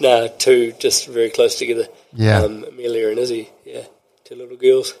twins. No, two just very close together. Yeah. Amelia and Izzy. Yeah, two little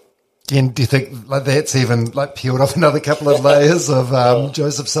girls. And do you think like that's even like peeled off another couple of layers of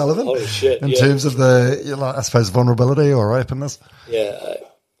Joseph Sullivan? Holy shit! In terms of the, I suppose, vulnerability or openness. Yeah,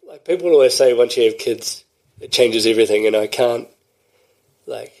 like people always say, once you have kids, it changes everything, and I can't.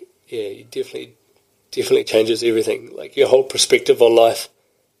 It definitely changes everything. Like your whole perspective on life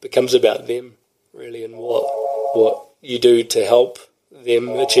becomes about them, really, and what you do to help them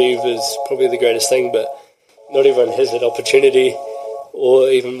achieve is probably the greatest thing. But not everyone has that opportunity, or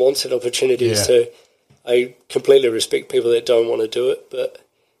even wants that opportunity. Yeah. So I completely respect people that don't want to do it. But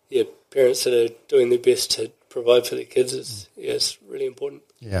yeah, parents that are doing their best to provide for their kids is really important.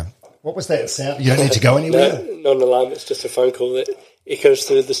 Yeah. What was that sound? You don't need to go anywhere? No, not an alarm. It's just a phone call that echoes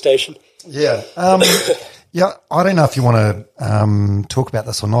through the station. Yeah. Yeah, I don't know if you want to talk about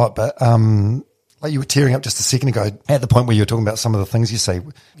this or not, but like you were tearing up just a second ago at the point where you were talking about some of the things you say.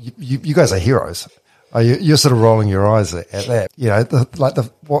 You guys are heroes. You're sort of rolling your eyes at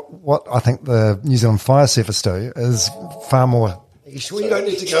that. What I think the New Zealand Fire Service do is far more you sure you don't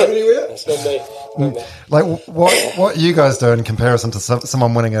need to go anywhere? That's not me. Not me. Like what you guys do in comparison to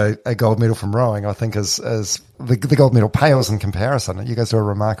someone winning a gold medal from rowing, I think is the gold medal pales in comparison. You guys do a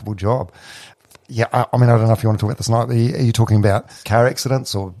remarkable job. Yeah, I mean, I don't know if you want to talk about this tonight. Are you talking about car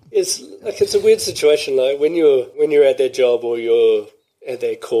accidents or? It's a weird situation. Like when you're at that job or you're at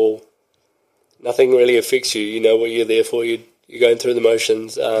that call, nothing really affects you. You know what you're there for. You're going through the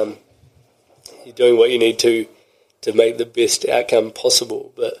motions. You're doing what you need to make the best outcome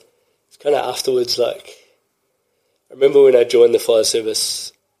possible. But it's kind of afterwards, like, I remember when I joined the fire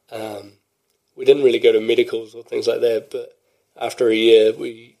service, we didn't really go to medicals or things like that, but after a year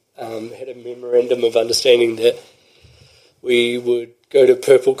we had a memorandum of understanding that we would go to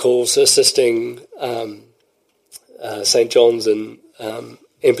purple calls assisting St. John's and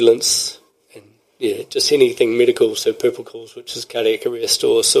ambulance and, yeah, just anything medical, so purple calls, which is cardiac arrest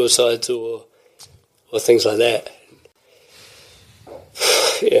or suicides or things like that.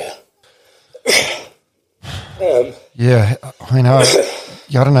 Yeah. Yeah, I mean, I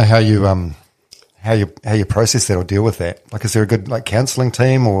don't know how you process that or deal with that. Like, is there a good counselling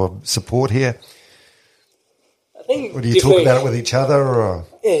team or support here? I think. Or do you talk about it with each other? Or?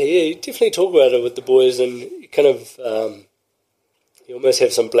 Yeah, you definitely talk about it with the boys, and you kind of you almost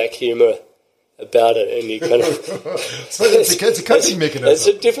have some black humour about it, and you kind of. So it's a coping mechanism. It's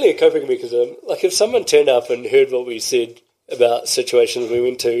definitely a coping mechanism. Like if someone turned up and heard what we said about situations we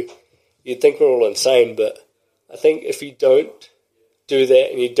went to, you'd think we're all insane. But I think if you don't do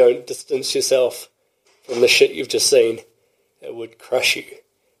that and you don't distance yourself from the shit you've just seen, it would crush you.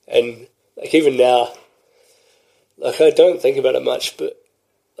 And like even now, like I don't think about it much, but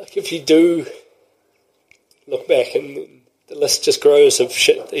like if you do look back and the list just grows of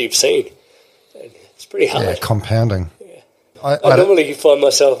shit that you've seen, and it's pretty hard. Yeah, compounding. Yeah. I normally find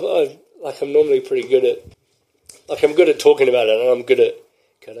myself, I'm normally pretty good at, I'm good at talking about it, and I'm good at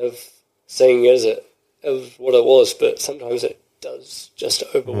kind of seeing as what it was, but sometimes it does just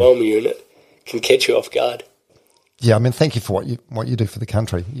overwhelm you and it can catch you off guard. Yeah, I mean, thank you for what you do for the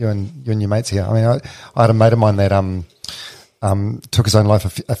country, you and your mates here. I mean, I had a mate of mine that took his own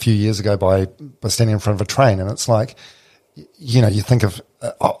life a few years ago by standing in front of a train, and it's like, you know, you think of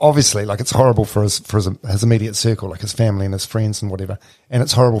obviously like it's horrible for his immediate circle, like his family and his friends and whatever, and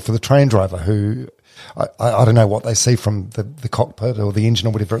it's horrible for the train driver who I don't know what they see from the cockpit or the engine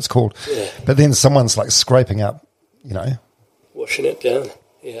or whatever it's called, yeah. But then someone's like scraping up, you know, washing it down.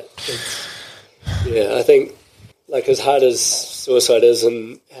 Yeah, yeah. I think like as hard as suicide is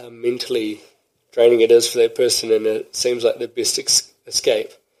and how mentally draining it is for that person, and it seems like the best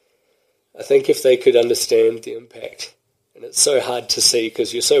escape. I think if they could understand the impact, and it's so hard to see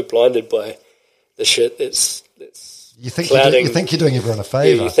because you're so blinded by the shit that's you think clouding. You think you're doing everyone a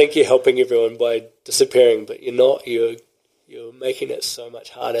favour. Yeah, you think you're helping everyone by disappearing, but you're not. You're making it so much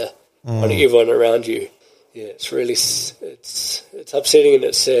harder on everyone around you. Yeah, it's really it's upsetting and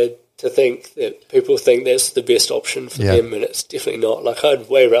it's sad to think that people think that's the best option for them, and it's definitely not. Like I'd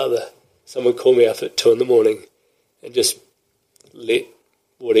way rather someone call me up at 2 a.m. and just let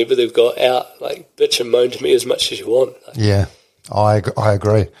whatever they've got out, like bitch and moan to me as much as you want. Like, yeah, I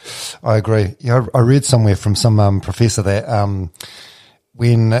agree. Yeah, I read somewhere from some professor that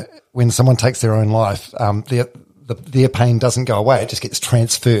when someone takes their own life, their pain doesn't go away; it just gets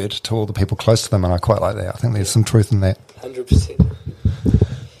transferred to all the people close to them, and I quite like that. I think there's some truth in that. 100%.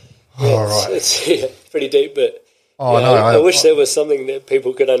 All right, it's pretty deep, but no, I wish there was something that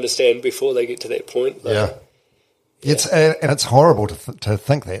people could understand before they get to that point. Like, yeah. It's horrible to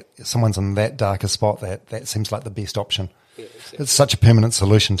think that someone's in that darker spot that seems like the best option. Yeah, exactly. It's such a permanent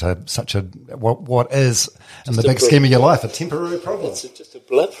solution to such a what is in the big scheme of your life a temporary problem. It's just a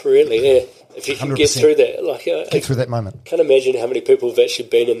blip, really. Yeah, if you can 100%. get through that, Get through that moment. I can't imagine how many people have actually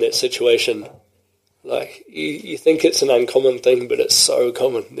been in that situation. Like you think it's an uncommon thing, but it's so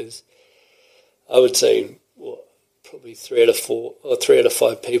common. I would say, probably 3 out of 4 or 3 out of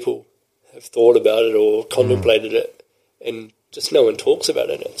 5 people have thought about it or contemplated it, and just no one talks about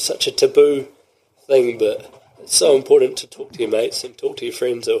it. It's such a taboo thing, but it's so important to talk to your mates and talk to your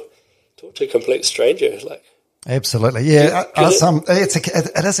friends or talk to a complete stranger. Like, absolutely, yeah.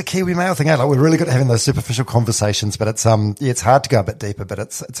 It is a Kiwi male thing. Like we're really good at having those superficial conversations, but it's it's hard to go a bit deeper. But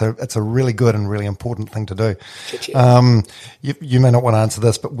it's a really good and really important thing to do. You may not want to answer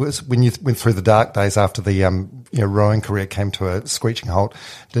this, but when you went through the dark days after the rowing career came to a screeching halt,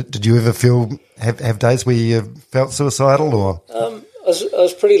 did you ever have days where you felt suicidal or? I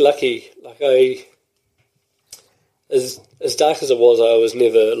was pretty lucky. Like as dark as it was, I was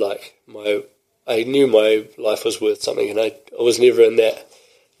never like I knew my life was worth something, and I was never in that.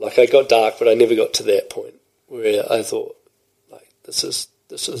 Like I got dark, but I never got to that point where I thought, like,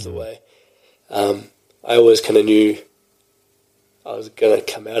 this is the way. I always kind of knew I was going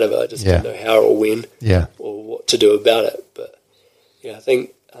to come out of it. I just didn't know how or when or what to do about it. But yeah, I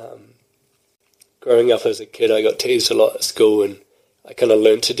think growing up as a kid, I got teased a lot at school, and I kind of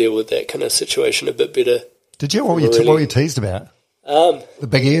learned to deal with that kind of situation a bit better. Did you? What were you teased about? The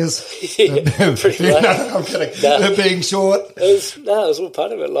big ears? Yeah, pretty much. No, I'm kidding. Being short? It was all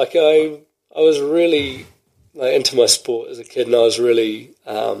part of it. Like I was really into my sport as a kid, and I was really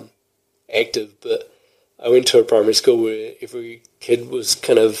active, but I went to a primary school where every kid was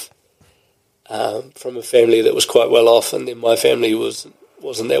kind of from a family that was quite well off, and then my family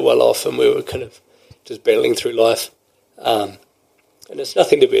wasn't that well off, and we were kind of just battling through life. And it's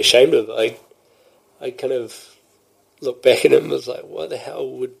nothing to be ashamed of. I kind of look back at it and was like, why the hell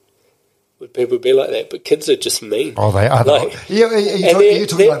would people be like that? But kids are just mean. Oh, they are. Are you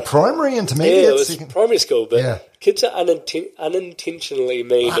talking like primary, intermediate? Yeah, it was primary school, but kids are unintentionally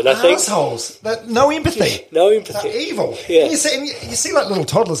mean. And I think assholes. No empathy. No empathy. They're evil. Yeah. And you see like little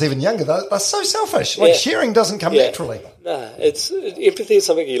toddlers, even younger, they're so selfish. Like sharing doesn't come naturally. No, empathy is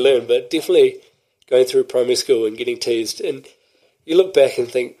something you learn, but definitely going through primary school and getting teased, and you look back and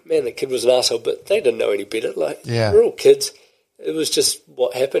think, man, that kid was an asshole, but they didn't know any better. We're all kids. It was just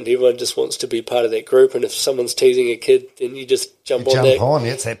what happened. Everyone just wants to be part of that group, and if someone's teasing a kid, then you just jump on.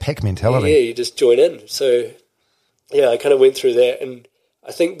 It's that pack mentality. Yeah, you just join in. So, yeah, I kind of went through that, and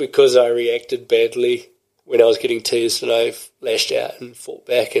I think because I reacted badly when I was getting teased, and I lashed out and fought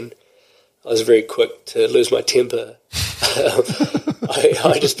back, and I was very quick to lose my temper,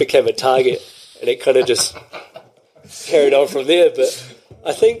 I just became a target, and it kind of just carried on from there. But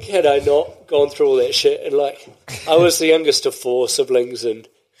I think had I not gone through all that shit, and I was the youngest of 4 siblings, and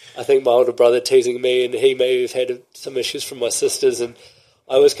I think my older brother teasing me, and he may have had some issues from my sisters, and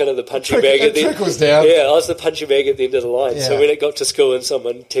I was kind of the punching bag at the end. Yeah, I was the punching bag at the end of the line. Yeah. So when it got to school and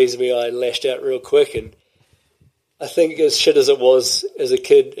someone teased me, I lashed out real quick, and I think as shit as it was as a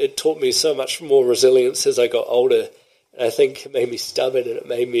kid, it taught me so much more resilience as I got older, and I think it made me stubborn, and it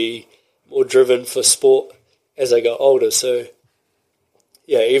made me more driven for sport as I got older. So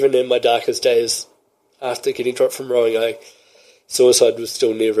yeah, even in my darkest days, after getting dropped from rowing, suicide was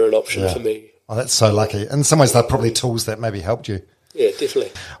still never an option for me. Oh, that's so lucky. In some ways, they're probably tools that maybe helped you. Yeah,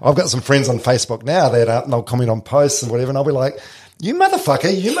 definitely. I've got some friends on Facebook now that they'll comment on posts and whatever, and I'll be like, you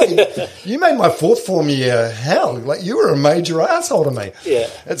motherfucker, you made my 4th form year hell. Like, you were a major asshole to me. Yeah.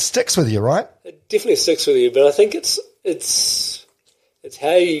 It sticks with you, right? It definitely sticks with you, but I think it's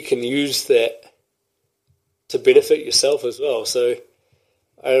how you can use that to benefit yourself as well. So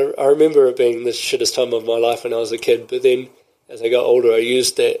I remember it being the shittest time of my life when I was a kid, but then as I got older, I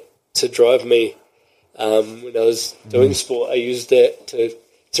used that to drive me. When I was doing sport, I used that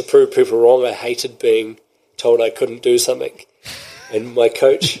to prove people wrong. I hated being told I couldn't do something. And my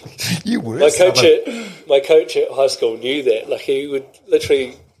coach, my coach at high school knew that. Like, he would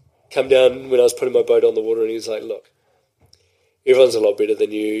literally come down when I was putting my boat on the water, and he was like, "Look, everyone's a lot better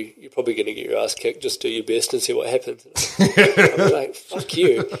than you. You're probably going to get your ass kicked. Just do your best and see what happens." I'd be like, "Fuck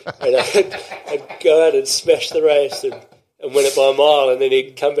you!" And I'd go out and smash the race and win it by a mile, and then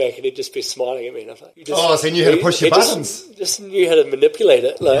he'd come back and he'd just be smiling at me. And I was like, so he knew how to push your buttons. Just knew how to manipulate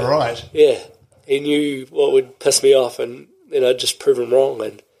it. Like, right. Yeah. He knew what would piss me off, and then I'd just prove him wrong.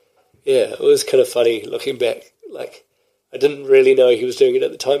 And yeah, it was kind of funny looking back. Like, I didn't really know he was doing it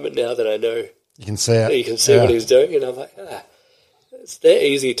at the time, but now that I know, you can see it. You can see what he was doing, and I'm like, it's that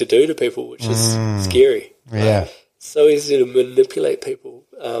easy to do to people, which is scary. Yeah. So easy to manipulate people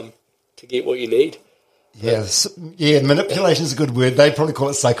to get what you need. Yes. Yeah, manipulation is a good word. They probably call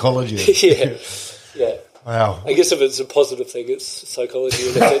it psychology. Yeah. Wow. I guess if it's a positive thing, it's psychology,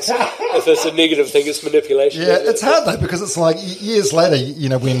 and if it's a negative thing, it's manipulation. Yeah, it's hard though, because it's like years later,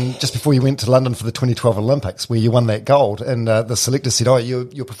 when just before you went to London for the 2012 Olympics, where you won that gold, and the selectors said, "Oh,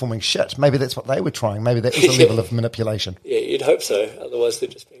 you're performing shit." Maybe that's what they were trying. Maybe that was a level of manipulation. Yeah, you'd hope so. Otherwise, they're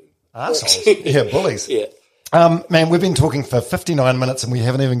just being assholes. Yeah, bullies. Yeah. Man, we've been talking for 59 minutes and we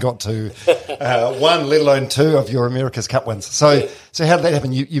haven't even got to 1, let alone 2 of your America's Cup wins. So how did that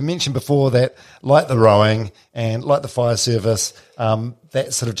happen? You mentioned before that, like the rowing and like the fire service, that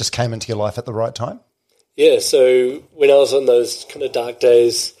sort of just came into your life at the right time? Yeah, so when I was on those kind of dark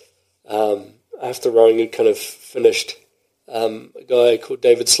days, after rowing had kind of finished, a guy called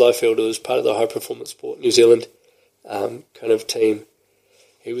David Slyfield, who was part of the High Performance Sport New Zealand kind of team,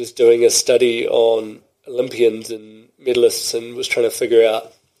 he was doing a study on Olympians and medalists and was trying to figure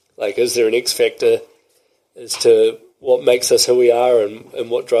out, like, is there an X factor as to what makes us who we are and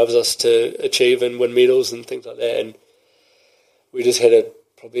what drives us to achieve and win medals and things like that. And we just had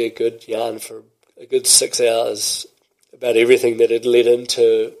probably a good yarn for a good 6 hours about everything that had led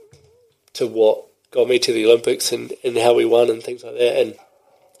into what got me to the Olympics and how we won and things like that. And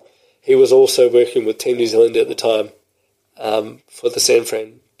he was also working with Team New Zealand at the time for the San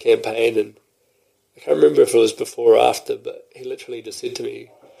Fran campaign, and I can't remember if it was before or after, but he literally just said to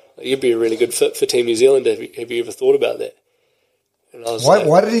me, "You'd be a really good fit for Team New Zealand. Have you ever thought about that?" And I was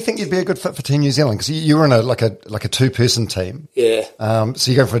why did he think you'd be a good fit for Team New Zealand? Because you were in a 2-person team. Yeah.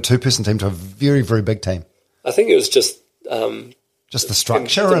 So you go from a 2-person team to a very, very big team. I think it was just the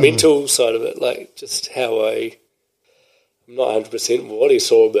structure the and mental side of it, like just how I'm not 100% what he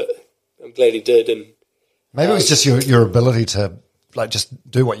saw, but I'm glad he did. And maybe it was just your ability to just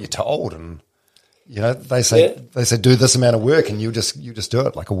do what you're told, and they say do this amount of work, and you just do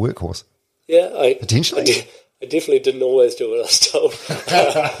it like a workhorse. Yeah, potentially. I definitely didn't always do what I was told.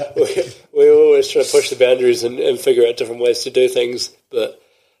 we were always trying to push the boundaries and figure out different ways to do things, but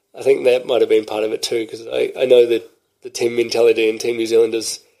I think that might have been part of it too, because I know that the team mentality in Team New Zealand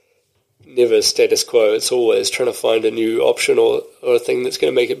is never status quo. It's always trying to find a new option or a thing that's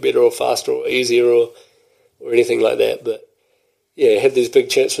going to make it better or faster or easier or anything like that. But yeah, I had these big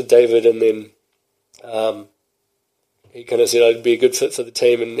chats with David, and then he kind of said I'd be a good fit for the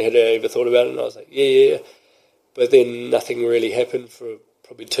team, and had I ever thought about it? And I was like, yeah. But then nothing really happened for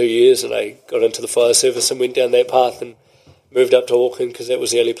probably 2 years, and I got into the fire service and went down that path and moved up to Auckland because that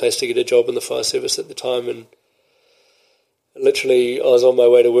was the only place to get a job in the fire service at the time. And literally I was on my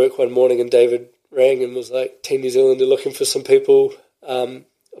way to work one morning and David rang and was like, Team New Zealand are looking for some people. I'll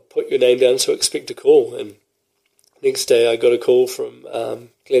put your name down, so expect a call. And next day I got a call from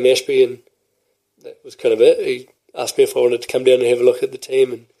Glenn Ashby, and that was kind of it. He asked me if I wanted to come down and have a look at the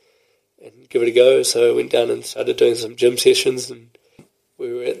team and give it a go. So I went down and started doing some gym sessions, and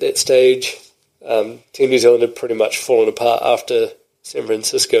we were at that stage. Team New Zealand had pretty much fallen apart after San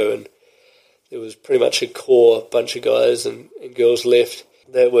Francisco, and there was pretty much a core bunch of guys and girls left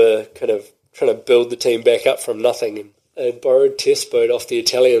that were kind of trying to build the team back up from nothing. And a borrowed test boat off the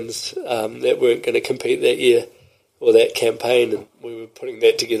Italians that weren't going to compete that year or that campaign, and we were putting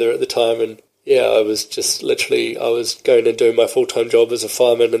that together at the time. And yeah, I was just literally, I was going and doing my full-time job as a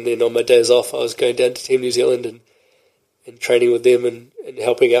fireman, and then on my days off I was going down to Team New Zealand and training with them and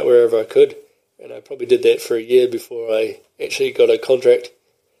helping out wherever I could. And I probably did that for a year before I actually got a contract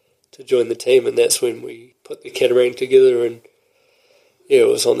to join the team, and that's when we put the catamaran together, and yeah, it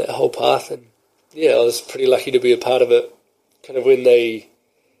was on that whole path. And yeah, I was pretty lucky to be a part of it kind of when they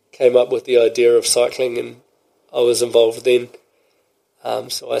came up with the idea of cycling, and I was involved then.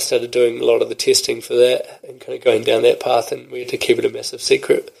 So I started doing a lot of the testing for that and kind of going down that path, and we had to keep it a massive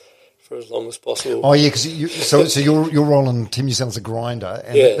secret for as long as possible. Oh yeah, because so your role in Team New Zealand's a grinder,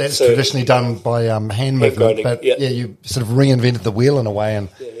 and that's traditionally done by hand movement. Grinding, but yeah, you sort of reinvented the wheel in a way. And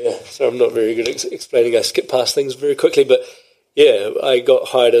yeah. So I'm not very good at explaining. I skip past things very quickly, but yeah, I got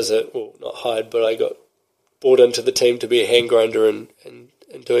hired not hired, but I got brought into the team to be a hand grinder and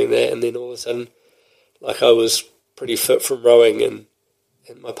doing that, and then all of a sudden, like I was pretty fit from rowing, and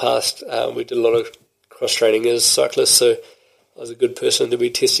in my past, we did a lot of cross training as cyclists, so I was a good person to be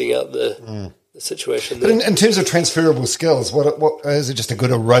testing out the situation there. But in terms of transferable skills, what is it? Just a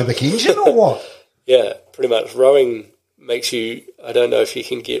good aerobic engine or what? Yeah, pretty much. Rowing makes you, I don't know if you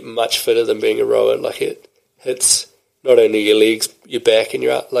can get much fitter than being a rower. Like it hits not only your legs, your back, and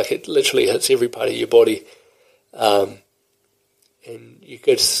like it literally hits every part of your body. And you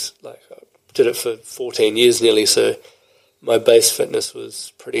could, like, I did it for 14 years nearly, so my base fitness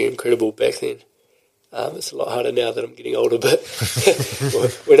was pretty incredible back then. It's a lot harder now that I'm getting older, but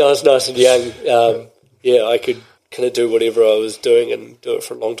when I was nice and young, I could kind of do whatever I was doing and do it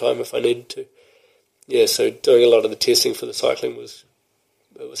for a long time if I needed to. Yeah, so doing a lot of the testing for the cycling was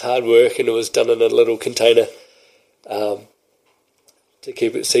hard work, and it was done in a little container to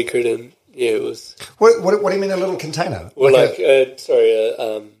keep it secret, and yeah, it was. What do you mean a little container? Well, like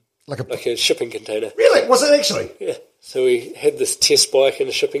a shipping container. Really? Was it actually? Yeah. So we had this test bike in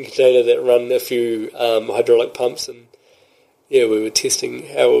a shipping container that run a few hydraulic pumps, and yeah, we were testing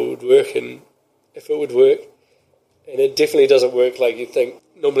how it would work and if it would work. And it definitely doesn't work like you think.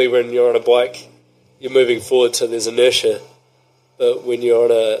 Normally when you're on a bike, you're moving forward, so there's inertia. But when you're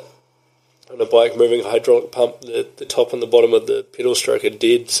on a bike moving a hydraulic pump, the top and the bottom of the pedal stroke are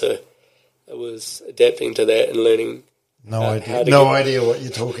dead. So it was adapting to that and learning. No idea what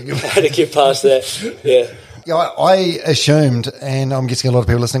you're talking about. How to get past that, yeah. Yeah, I assumed, and I'm guessing a lot of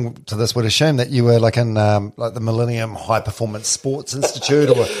people listening to this would assume that you were like in like the Millennium High Performance Sports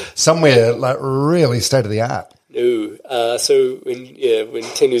Institute or somewhere like really state of the art. No. So when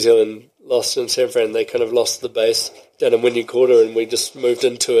Team New Zealand lost in San Fran, they kind of lost the base down in Wynyard Quarter, and we just moved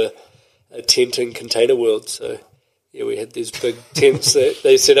into a tent and container world. So we had these big tents that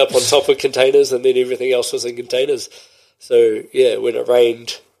they set up on top of containers, and then everything else was in containers. So when it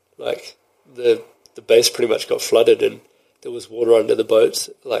rained, like the base pretty much got flooded, and there was water under the boats,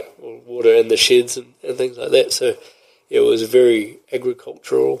 like water in the sheds and things like that. So it was very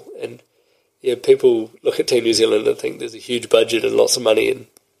agricultural, and people look at Team New Zealand and think there's a huge budget and lots of money, and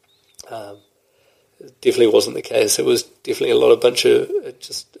it definitely wasn't the case. It was definitely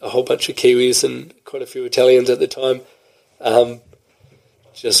just a whole bunch of Kiwis and quite a few Italians at the time,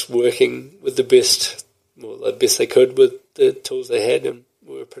 just working with the best they could with the tools they had, and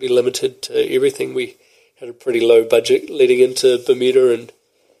we were pretty limited to everything. We had a pretty low budget leading into Bermuda, and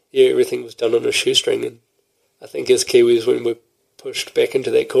everything was done on a shoestring. And I think as Kiwis, when we're pushed back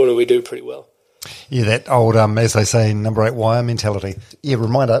into that corner, we do pretty well. Yeah, that old, as they say, number 8 wire mentality. Yeah,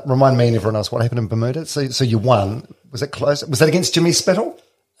 remind me and everyone else what happened in Bermuda. So you won. Was it close? Was that against Jimmy Spittle?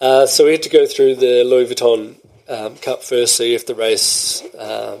 So we had to go through the Louis Vuitton Cup first. So you have to race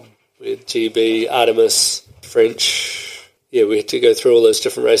with GB, Artemis, French. Yeah, we had to go through all those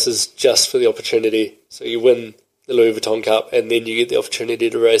different races just for the opportunity. So you win the Louis Vuitton Cup, and then you get the opportunity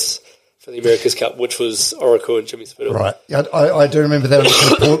to race for the America's Cup, which was Oracle and Jimmy Spittle. Right. I do remember that. I'm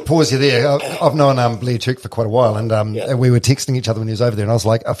just going to pause you there. I've known Blair Tuke for quite a while, and we were texting each other when he was over there, and I was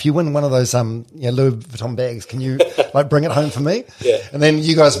like, if you win one of those Louis Vuitton bags, can you bring it home for me? Yeah. And then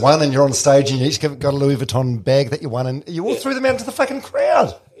you guys won, and you're on stage, and you each got a Louis Vuitton bag that you won, and you all threw them out into the fucking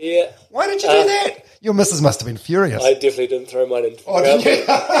crowd. Yeah. Why did you do that? Your missus must have been furious. I definitely didn't throw mine into the crowd. Did you?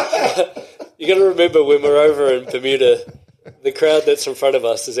 You got to remember, when we're over in Bermuda, the crowd that's in front of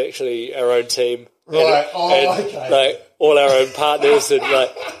us is actually our own team. Right. And okay. Like all our own partners, and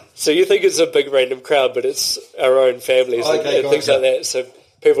so you think it's a big random crowd, but it's our own families and things like that. So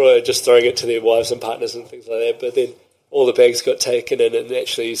people are just throwing it to their wives and partners and things like that. But then all the bags got taken in and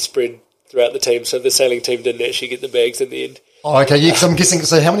actually spread throughout the team. So the sailing team didn't actually get the bags in the end. Oh, okay. Yeah, because I'm guessing.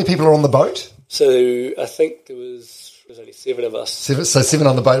 So how many people are on the boat? So I think there was only 7 of us. So 7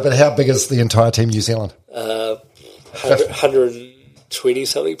 on the boat. But how big is the entire Team New Zealand? 120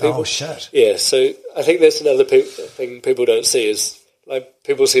 something people. Oh shit! Yeah, so I think that's another thing people don't see is, like,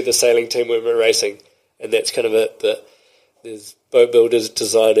 people see the sailing team when we're racing, and that's kind of it. But there's boat builders,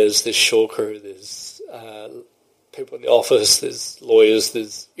 designers, there's shore crew, there's people in the office, there's lawyers,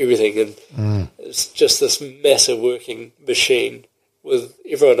 there's everything, and it's just this massive working machine with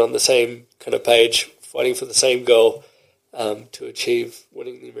everyone on the same kind of page, fighting for the same goal to achieve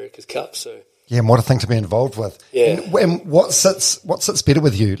winning the America's Cup. So. Yeah, and what a thing to be involved with. Yeah. And what sits better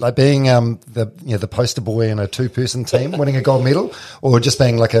with you, like being the poster boy in a 2-person team, winning a gold medal, or just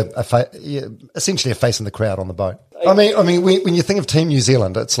being like essentially a face in the crowd on the boat? I mean, when you think of Team New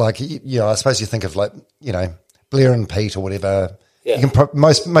Zealand, it's like, I suppose you think of Blair and Pete or whatever. Yeah. You can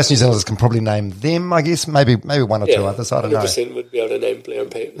most New Zealanders can probably name them, I guess. Maybe 1 or 2 others. I don't know. 100% would be able to name Blair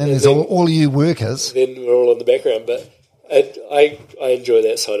and Pete. And there's all you workers. Then we're all in the background, but. I enjoy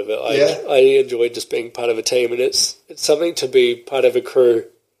that side of it. I enjoy just being part of a team, and it's something to be part of a crew,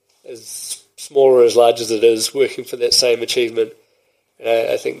 as small or as large as it is, working for that same achievement. And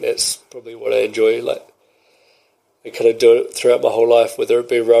I think that's probably what I enjoy. Like, I kind of do it throughout my whole life, whether it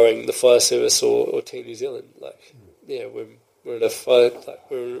be rowing, the fire service, or Team New Zealand. We're in a fire.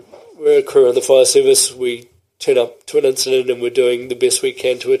 We're a crew in the fire service. We turn up to an incident, and we're doing the best we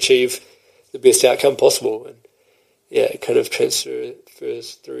can to achieve the best outcome possible. And it kind of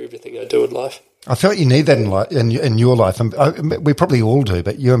transfers through everything I do in life. I feel like you need that in your life, and we probably all do,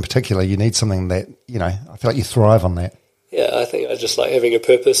 but you in particular, you need something that, I feel like you thrive on that. Yeah, I think I just like having a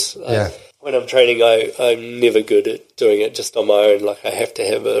purpose. When I'm training, I'm never good at doing it just on my own. Like, I have to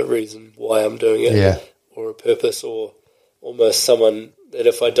have a reason why I'm doing it, or a purpose, or almost someone that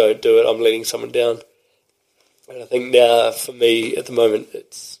if I don't do it, I'm letting someone down. And I think now, for me, at the moment,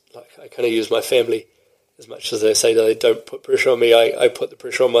 it's like I kind of use my family. As much as they say they don't put pressure on me, I put the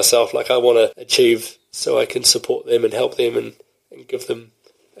pressure on myself. Like, I want to achieve so I can support them and help them and give them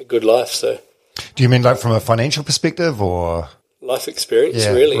a good life. So, do you mean like from a financial perspective or life experience?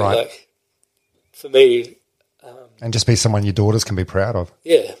 Really, right. Like, for me, and just be someone your daughters can be proud of.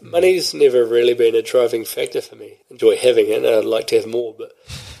 Yeah, money's never really been a driving factor for me. I enjoy having it, and I'd like to have more, but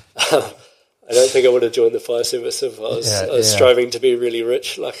I don't think I would have joined the fire service if I was striving to be really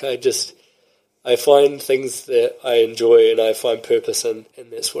rich. Like, I find things that I enjoy and I find purpose in,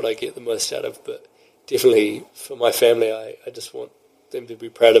 and that's what I get the most out of. But definitely for my family, I just want them to be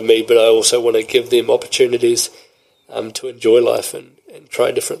proud of me, but I also want to give them opportunities to enjoy life and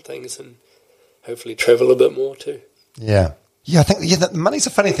try different things and hopefully travel a bit more too. Yeah. Yeah, I think money's a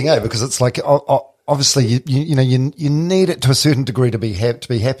funny thing, because it's like obviously you need it to a certain degree to be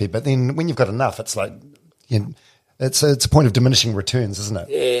happy, but then when you've got enough, it's like It's a point of diminishing returns, isn't it?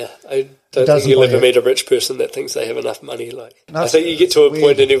 Yeah, I don't think you'll ever meet a rich person that thinks they have enough money. I think you get to a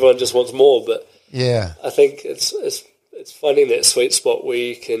point and everyone just wants more, but yeah, I think it's finding that sweet spot where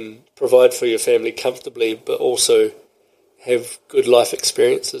you can provide for your family comfortably, but also have good life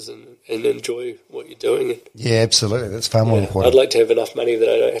experiences and enjoy what you're doing. Yeah, absolutely. That's far more important. I'd like to have enough money that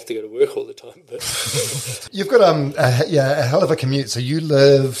I don't have to go to work all the time. But you've got a hell of a commute. So you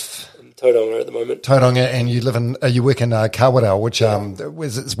live in Tauranga at the moment. Tauranga, and you live in you work in Kawerau, which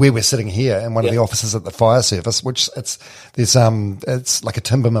is where we're sitting here, in one of the offices at the fire service. Which it's like a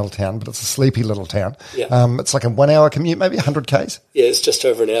timber mill town, but it's a sleepy little town. Yeah. It's like a 1 hour commute, maybe 100 k's. Yeah, it's just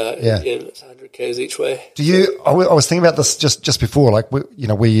over an hour. Yeah, it's 100 k's each way. Do you? I was thinking about this just before. Like we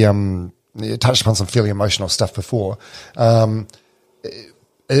touched upon some fairly emotional stuff before.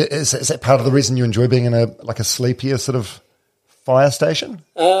 Is that part of the reason you enjoy being in a sleepier sort of fire station?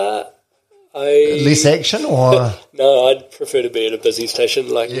 Less action, or no? I'd prefer to be at a busy station.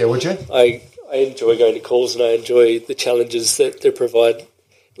 Would you? I enjoy going to calls, and I enjoy the challenges that they provide.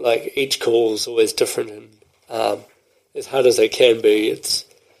 Like each call is always different, and as hard as they can be, it's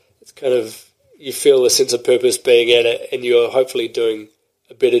kind of, you feel a sense of purpose being at it, and you're hopefully doing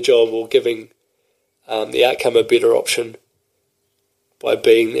a better job or giving the outcome a better option by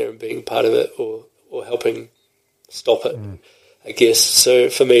being there and being part of it, or helping stop it, I guess. So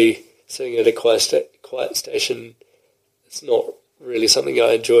for me, sitting at a quiet station, it's not really something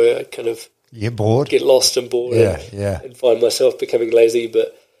I enjoy. I kind of get lost and bored and find myself becoming lazy.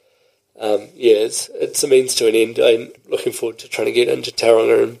 But it's a means to an end. I'm looking forward to trying to get into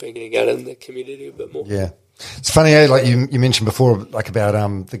Tauranga and getting out in the community a bit more. Yeah. It's funny, like you mentioned before, like about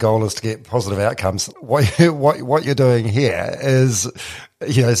the goal is to get positive outcomes. What you're doing here is,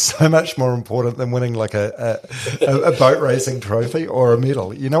 so much more important than winning like a boat racing trophy or a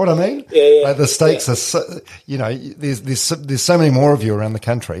medal. You know what I mean? Yeah. Like the stakes are, there's so many more of you around the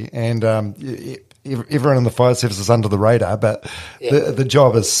country, and everyone in the fire service is under the radar, but the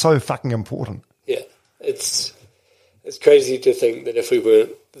job is so fucking important. Yeah, it's crazy to think that if we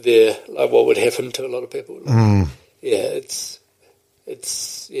weren't there, like what would happen to a lot of people. It's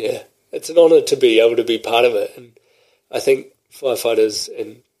an honour to be able to be part of it, and I think firefighters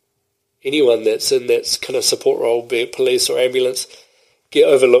and anyone that's in that kind of support role, be it police or ambulance, get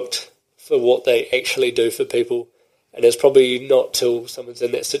overlooked for what they actually do for people, and it's probably not till someone's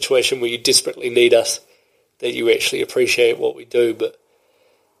in that situation where you desperately need us that you actually appreciate what we do. But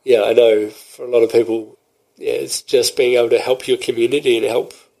yeah, I know for a lot of people, it's just being able to help your community and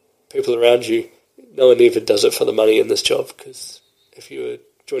help people around you. No one ever does it for the money in this job, because if you were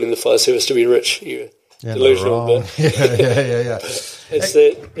joining the fire service to be rich, you're delusional. But it's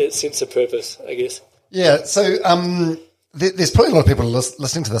that sense of purpose, I guess. Yeah, so there's probably a lot of people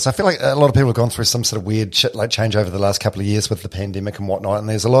listening to this. I feel like a lot of people have gone through some sort of weird shit like change over the last couple of years with the pandemic and whatnot, and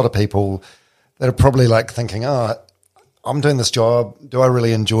there's a lot of people that are probably like thinking, I'm doing this job. Do I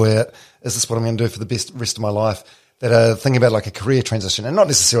really enjoy it? Is this what I'm going to do for the rest of my life? That are thinking about like a career transition, and not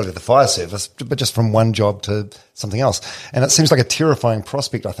necessarily the fire service, but just from one job to something else. And it seems like a terrifying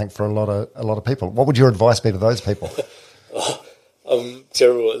prospect, I think, for a lot of people. What would your advice be to those people? I'm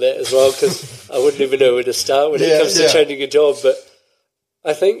terrible at that as well, because I wouldn't even know where to start when it comes to changing a job. But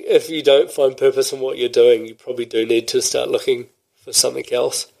I think if you don't find purpose in what you're doing, you probably do need to start looking for something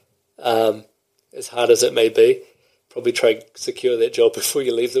else, as hard as it may be. Probably try and secure that job before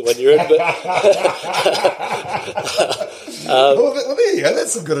you leave the one you're in. But well, there you go.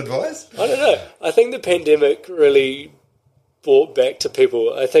 That's some good advice. I don't know. I think the pandemic really brought back to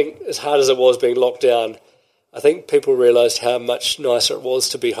people, I think as hard as it was being locked down, I think people realised how much nicer it was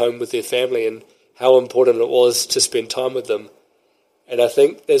to be home with their family and how important it was to spend time with them. And I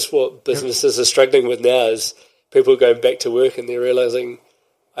think that's what businesses are struggling with now, is people going back to work and they're realising,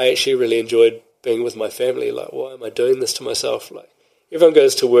 I actually really enjoyed being with my family. Like, why am I doing this to myself? Like, everyone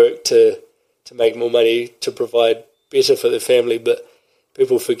goes to work to make more money, to provide better for their family, but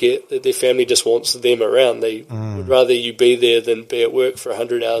people forget that their family just wants them around. They would rather you be there than be at work for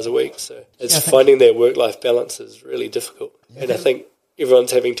 100 hours a week. So finding that work-life balance is really difficult. And I think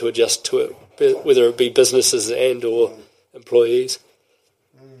everyone's having to adjust to it, whether it be businesses and or employees.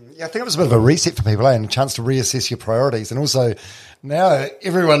 Yeah, I think it was a bit of a reset for people, and a chance to reassess your priorities. And also, now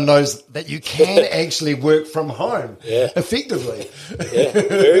everyone knows that you can actually work from home effectively. Yeah,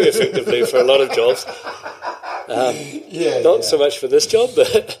 very effectively for a lot of jobs. Not so much for this job,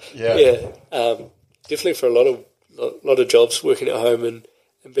 but definitely for a lot of jobs, working at home and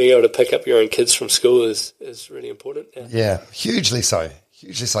being able to pick up your own kids from school is really important. Yeah, hugely so.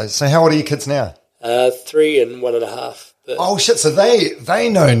 So how old are your kids now? 3 and 1.5. Oh shit! So they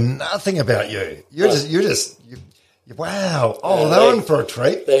know nothing about you. You're Wow. Oh, they're in for a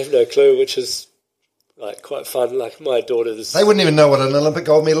treat. They have no clue, which is like quite fun. Like my daughter's... They wouldn't even know what an Olympic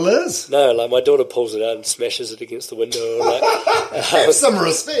gold medal is. No, like my daughter pulls it out and smashes it against the window. Like, Have some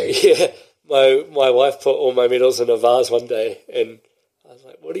respect. yeah, my wife put all my medals in a vase one day, and I was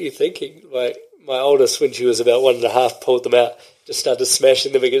like, "What are you thinking?" Like my oldest, when she was about 1.5, pulled them out, just started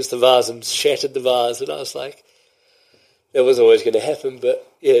smashing them against the vase and shattered the vase, and I was like, "That was always going to happen." But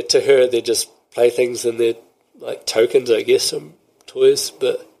yeah, to her, they're just playthings and they're like tokens, I guess, some toys.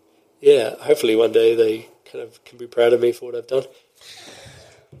 But yeah, hopefully one day they kind of can be proud of me for what I've done.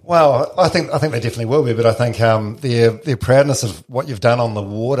 Well, I think they definitely will be, but I think their proudness of what you've done on the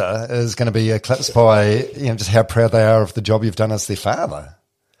water is going to be eclipsed by just how proud they are of the job you've done as their father.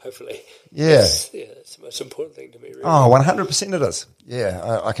 Hopefully, yeah, that's the most important thing to me. Really. Oh, 100% it is.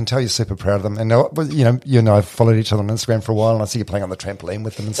 Yeah, I can tell you're super proud of them. And you and I have followed each other on Instagram for a while, and I see you playing on the trampoline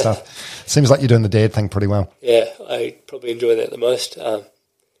with them and stuff. Seems like you're doing the dad thing pretty well. Yeah, I probably enjoy that the most.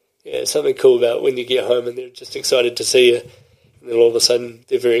 It's something cool about when you get home and they're just excited to see you. And then all of a sudden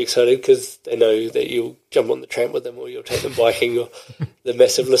they're very excited because they know that you'll jump on the tramp with them or you'll take them biking or the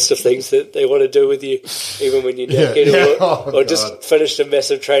massive list of things that they want to do with you, even when you're naked or just finished a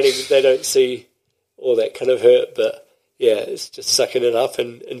massive training. They don't see all that kind of hurt, but yeah, it's just sucking it up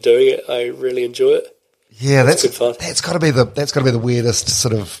and doing it. I really enjoy it. Yeah, that's good fun. That's got to be the weirdest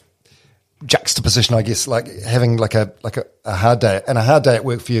sort of juxtaposition, I guess, like having like a hard day, and a hard day at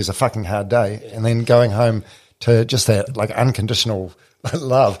work for you is a fucking hard day, and then going home to just that like unconditional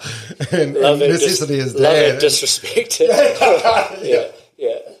love and necessity is love and disrespect. yeah.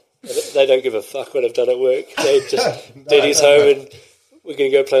 They don't give a fuck what I've done at work. They just Daddy's home and we're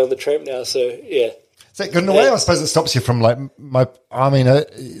going to go play on the tramp now. So yeah. Is that good in a way? I suppose it stops you from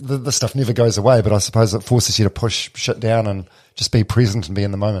the stuff never goes away, but I suppose it forces you to push shit down and just be present and be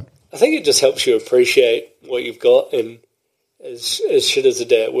in the moment. I think it just helps you appreciate what you've got, and as shit as a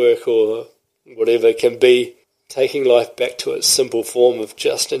day at work or whatever can be, taking life back to its simple form of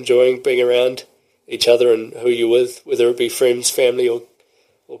just enjoying being around each other and who you're with, whether it be friends, family or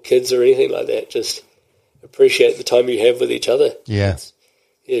kids or anything like that. Just appreciate the time you have with each other. Yeah.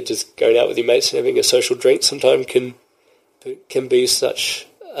 Just going out with your mates and having a social drink sometimes can be such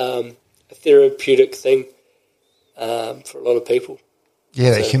a therapeutic thing for a lot of people.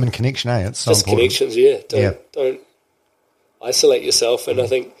 Yeah, that human connection, It's so just important. Connections, Don't isolate yourself. And I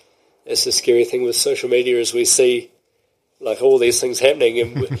think that's the scary thing with social media is we see like all these things happening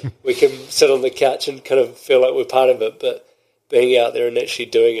and we can sit on the couch and kind of feel like we're part of it, but being out there and actually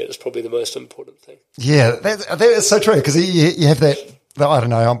doing it is probably the most important thing. Yeah, that is so true, because you have that, I don't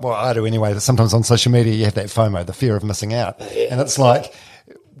know, well, I do anyway, that sometimes on social media you have that FOMO, the fear of missing out. And it's like,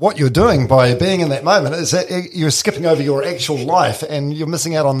 what you're doing by being in that moment is that you're skipping over your actual life and you're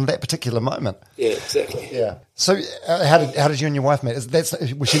missing out on that particular moment. Yeah, exactly. Yeah. So how did you and your wife meet? Was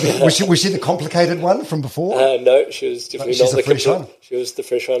she the complicated one from before? No, she was definitely not the fresh one. She was the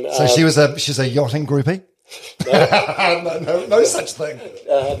fresh one. So she's a yachting groupie? No such thing.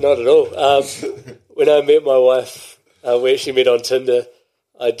 Not at all. When I met my wife, we actually met on Tinder.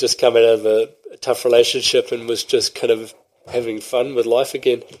 I'd just come out of a tough relationship and was just kind of having fun with life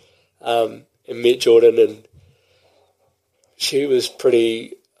again, and met Jordan, and she was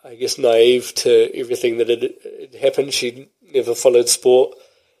pretty, I guess, naive to everything that had happened. She'd never followed sport.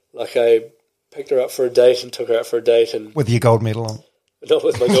 Like I picked her up for a date and took her out for a date, and with your gold medal on. Not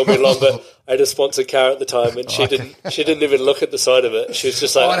with my gold medal on, but I had a sponsored car at the time, and she didn't even look at the side of it. She was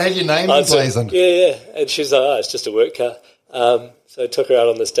just like, it had your name emblazoned. Yeah, and she's like, it's just a work car. So I took her out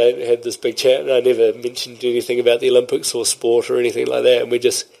on this date and had this big chat, and I never mentioned anything about the Olympics or sport or anything like that, and we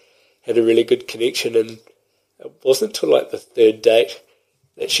just had a really good connection. And it wasn't until like the third date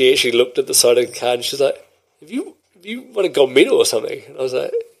that she actually looked at the side of the car and she's like, have you won a gold medal or something? And I was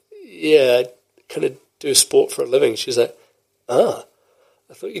like, yeah, I kind of do sport for a living. She's like, I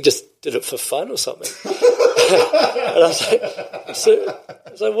thought you just did it for fun or something. And I was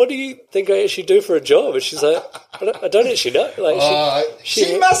like, what do you think I actually do for a job? And she's like, I don't actually know. Like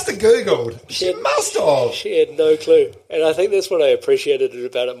she must have Googled. She must have. She had no clue. And I think that's what I appreciated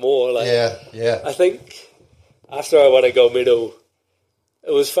about it more. Like, yeah. I think after I won a gold medal,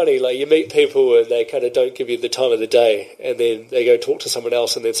 it was funny. Like you meet people and they kind of don't give you the time of the day, and then they go talk to someone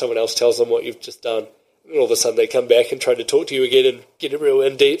else, and then someone else tells them what you've just done. And all of a sudden they come back and try to talk to you again and get real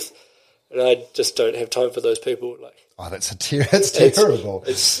in depth. And I just don't have time for those people. Like, that's terrible.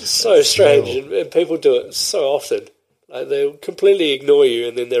 It's so strange, and people do it so often. Like they'll completely ignore you,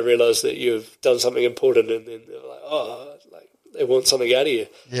 and then they realise that you've done something important, and then they're like, something out of you.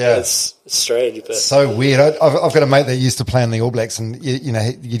 Yeah. It's strange, but So weird. I've got a mate that used to play in the All Blacks, and you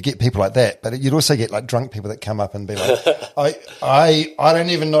know you'd get people like that, but you'd also get like drunk people that come up and be like, I don't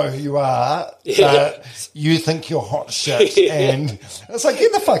even know who you are, but you think you're hot shit, and it's like,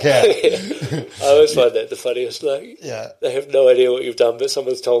 get the fuck out. I always find that the funniest. Like, Yeah. they have no idea what you've done, but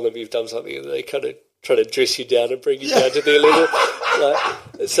someone's told them you've done something, and they kind of try to dress you down and bring you down to their level. Like,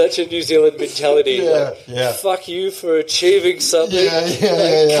 it's such a New Zealand mentality. Like, fuck you for achieving something.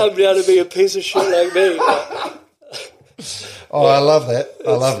 Come down and be a piece of shit like me. I love that.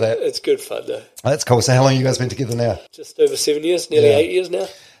 I love that. It's good fun, though. That's cool. So how long have you guys been together now? Just over 7 years, nearly 8 years now.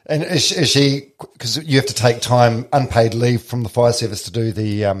 And is she, because you have to take time, unpaid leave from the fire service to do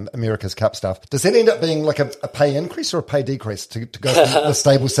the America's Cup stuff. Does that end up being like a pay increase or a pay decrease to go from the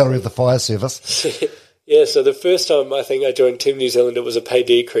stable salary of the fire service? Yeah, so the first time I think I joined Team New Zealand, it was a pay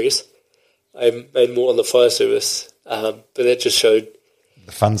decrease. I made more on the fire service, but that just showed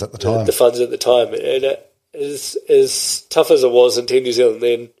The funds at the time. the funds at the time. And as tough as it was in Team New Zealand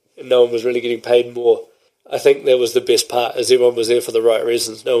then, and no one was really getting paid more, I think that was the best part, is everyone was there for the right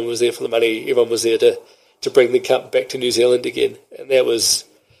reasons. No one was there for the money. Everyone was there to bring the cup back to New Zealand again. And that was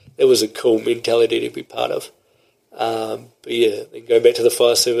a cool mentality to be part of. But yeah, then going back to the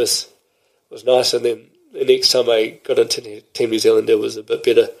fire service was nice. And then the next time I got into Team New Zealand, it was a bit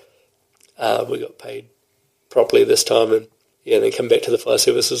better. We got paid properly this time, and then come back to the fire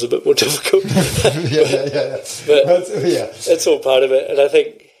service was a bit more difficult. But it's all part of it. And I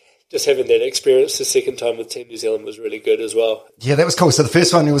think just having that experience the second time with Team New Zealand was really good as well. Yeah, that was cool. So the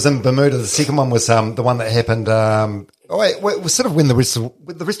first one was in Bermuda. The second one was the one that happened. It was sort of when the rest of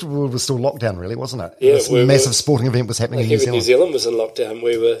the world was still locked down, really, wasn't it? Yeah, this massive sporting event was happening in New Zealand. New Zealand was in lockdown.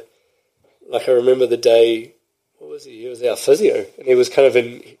 We were, like, I remember the day. What was he? He was our physio, and he was kind of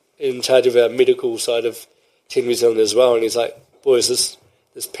in charge of our medical side of Team New Zealand as well. And he's like, "Boys, this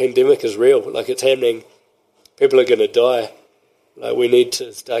pandemic is real. Like, it's happening. People are going to die. Like, we need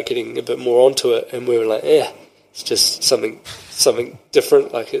to start getting a bit more onto it." And we were like, "Yeah, it's just something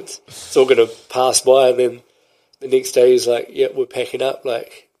different. Like, it's all going to pass by." And then the next day he's like, "Yeah, we're packing up.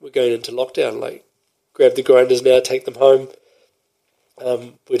 Like, we're going into lockdown. Like, grab the grinders now, take them home.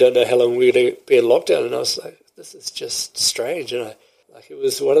 We don't know how long we're going to be in lockdown." And I was like, "This is just strange." And it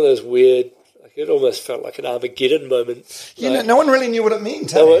was one of those weird. It almost felt like an Armageddon moment. Yeah, no one really knew what it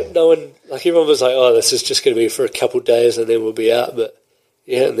meant. No one, like, everyone was like, "Oh, this is just going to be for a couple of days and then we'll be out." But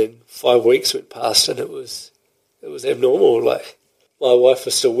yeah, and then 5 weeks went past and it was abnormal. Like, my wife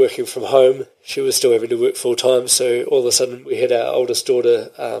was still working from home; she was still having to work full time. So all of a sudden, we had our oldest daughter,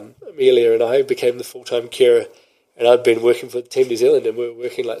 Amelia, and I became the full-time carer. And I'd been working for Team New Zealand, and we were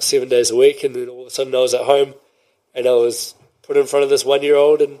working like 7 days a week. And then all of a sudden, I was at home, and I was put in front of this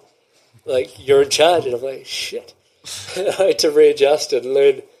 1-year-old and, like, "You're in charge." And I'm like, shit. I had to readjust and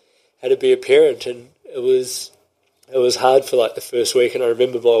learn how to be a parent. And it was hard for like the first week. And I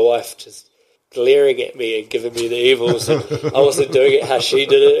remember my wife just glaring at me and giving me the evils. And I wasn't doing it how she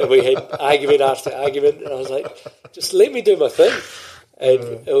did it. And we had argument after argument. And I was like, just let me do my thing.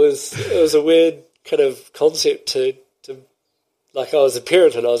 And it was a weird kind of concept to like, I was a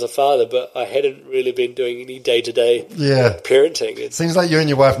parent and I was a father, but I hadn't really been doing any day-to-day parenting. It seems like you and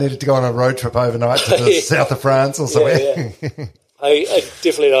your wife needed to go on a road trip overnight to the south of France or somewhere. Yeah. I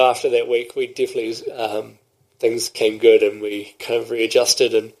definitely know after that week, we definitely, things came good and we kind of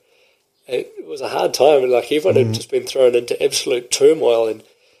readjusted, and it was a hard time. And like, everyone had just been thrown into absolute turmoil, and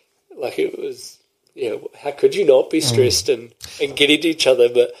like, it was, how could you not be stressed and get at each other?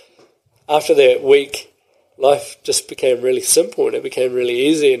 But after that week, life just became really simple and it became really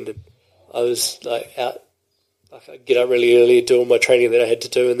easy, and I was like out, like, I'd get up really early, do all my training that I had to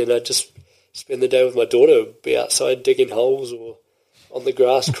do, and then I'd just spend the day with my daughter, be outside digging holes or on the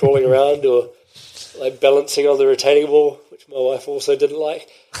grass crawling around, or like balancing on the retaining wall, which my wife also didn't like,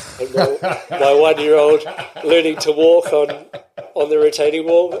 and my 1-year-old learning to walk on the retaining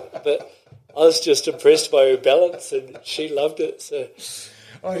wall. But I was just impressed by her balance, and she loved it. So.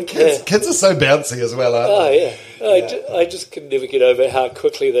 Kids are so bouncy as well, aren't they? I just could never get over how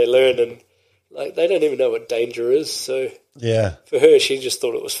quickly they learn, and like, they don't even know what danger is. So for her, she just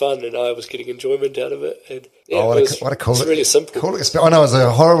thought it was fun, and I was getting enjoyment out of it. And what a cool, it's really simple. Cool experience. I know it's a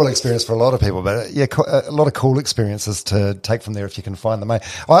horrible experience for a lot of people, but a lot of cool experiences to take from there if you can find them.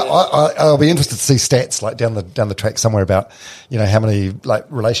 I'll be interested to see stats like down the track somewhere about how many like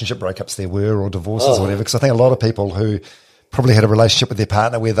relationship breakups there were or divorces or whatever. Because I think a lot of people who probably had a relationship with their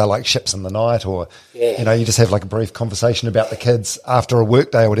partner where they're like ships in the night, or you just have like a brief conversation about the kids after a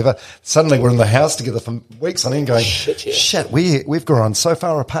work day or whatever. Suddenly we're in the house together for weeks on end going, shit, we've grown so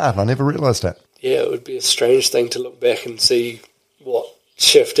far apart, and I never realised that. it would be a strange thing to look back and see what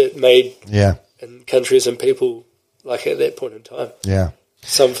shift it made in countries and people like at that point in time. Yeah.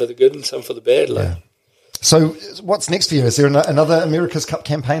 Some for the good and some for the bad. Like. Yeah. So what's next for you? Is there another America's Cup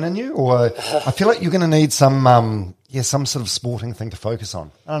campaign in you? Or I feel like you're going to need some sort of sporting thing to focus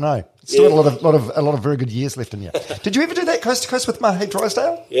on. I don't know. Still got a lot of very good years left in you. Did you ever do that coast to coast with Mahe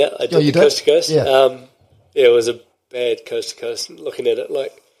Drysdale? Yeah, I did the coast to coast. Yeah. It was a bad coast to coast. Looking at it,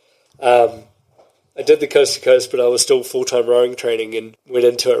 like I did the coast to coast, but I was still full-time rowing training and went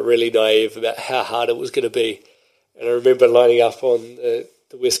into it really naive about how hard it was going to be. And I remember lining up on the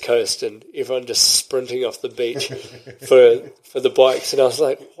West Coast and everyone just sprinting off the beach for the bikes. And I was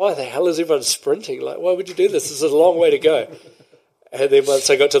like, why the hell is everyone sprinting? Like, why would you do this? This is a long way to go. And then once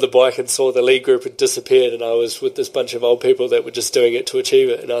I got to the bike and saw the lead group had disappeared and I was with this bunch of old people that were just doing it to achieve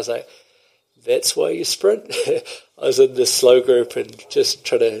it. And I was like, that's why you sprint? I was in this slow group and just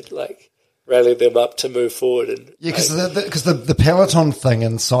trying to, like, rally them up to move forward. And because the peloton thing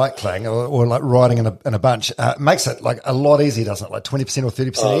in cycling or like riding in a bunch makes it like a lot easier, doesn't it? Like 20% or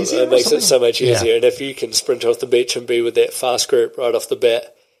 30% easier. It makes it so much easier. And if you can sprint off the beach and be with that fast group right off the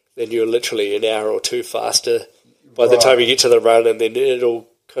bat, then you're literally an hour or two faster by the time you get to the run, and then it all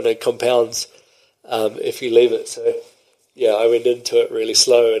kind of compounds if you leave it. So yeah, I went into it really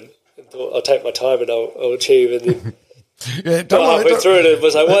slow and thought I'll take my time and I'll achieve, and then halfway through it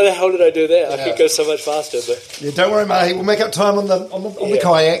was like, why the hell did I do that? I could go so much faster. But don't worry, Mahe. We'll make up time on the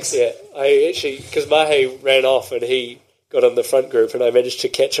kayaks. Yeah, I actually, because Mahe ran off and he got on the front group, and I managed to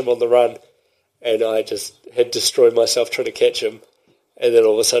catch him on the run, and I just had destroyed myself trying to catch him. And then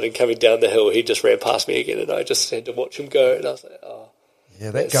all of a sudden, coming down the hill, he just ran past me again, and I just had to watch him go. And I was like, oh. Yeah,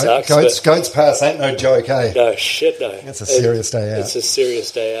 that goats pass ain't no joke, eh? No, shit, no. It's a serious day out. It's a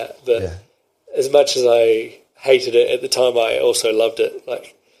serious day out. But as much as I hated it at the time, I also loved it.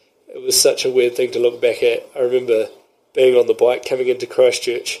 Like, it was such a weird thing to look back at. I remember being on the bike coming into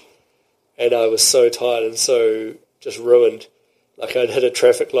Christchurch, and I was so tired and so just ruined. Like, I'd hit a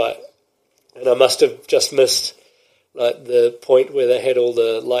traffic light, and I must have just missed like the point where they had all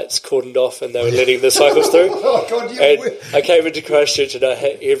the lights cordoned off and they were letting the cycles through. Oh, God, and I came into Christchurch and I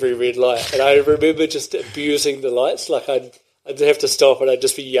hit every red light. And I remember just abusing the lights. Like, I'd have to stop and I'd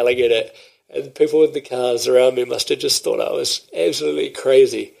just be yelling at it. And people in the cars around me must have just thought I was absolutely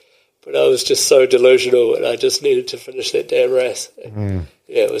crazy. But I was just so delusional, and I just needed to finish that damn race. Yeah,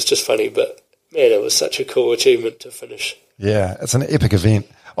 it was just funny. But, man, it was such a cool achievement to finish. Yeah, it's an epic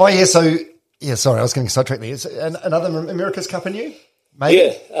event. Oh, yeah, so... Yeah, sorry, I was getting sidetracked there. Is another America's Cup in you?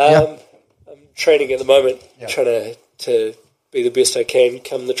 Maybe? Yeah, I'm training at the moment, trying to be the best I can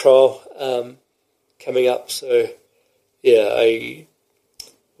come the trial coming up. So, yeah,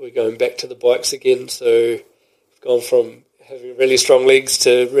 we're going back to the bikes again. So I've gone from having really strong legs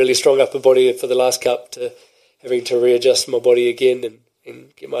to really strong upper body for the last cup to having to readjust my body again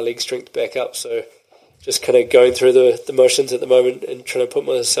and get my leg strength back up. So just kind of going through the motions at the moment and trying to put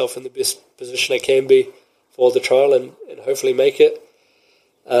myself in the best position I can be for the trial and hopefully make it.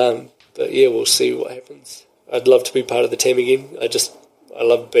 But yeah, we'll see what happens. I'd love to be part of the team again. I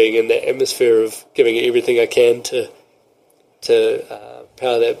love being in that atmosphere of giving it everything I can to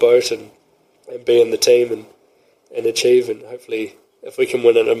power that boat and be in the team and achieve. And hopefully if we can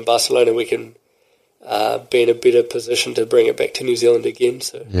win it in Barcelona, we can be in a better position to bring it back to New Zealand again.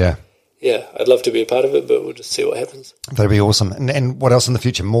 So yeah, I'd love to be a part of it, but we'll just see what happens. That'd be awesome. And what else in the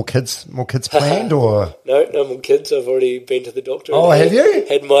future? More kids planned, or no more kids. I've already been to the doctor. Oh, have you?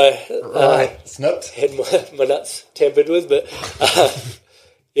 Had my snipped. Had my nuts tampered with, but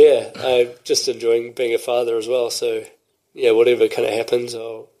yeah, I'm just enjoying being a father as well. So yeah, whatever kind of happens,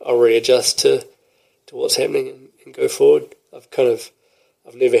 I'll readjust to what's happening and go forward.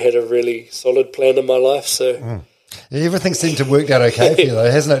 I've never had a really solid plan in my life, so. Yeah, everything seemed to work out okay for you,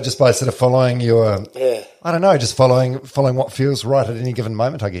 though, hasn't it? Just by sort of following your, I don't know, just following what feels right at any given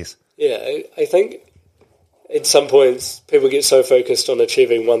moment, I guess. Yeah, I think at some points people get so focused on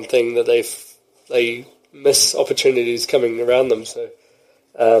achieving one thing that they miss opportunities coming around them. So,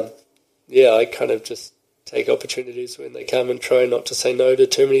 I kind of just take opportunities when they come and try not to say no to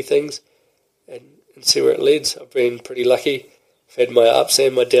too many things and see where it leads. I've been pretty lucky. I've had my ups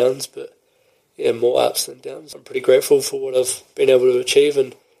and my downs, but yeah, more ups than downs. I'm pretty grateful for what I've been able to achieve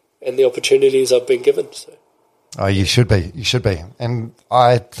and the opportunities I've been given. So. Oh, you should be. And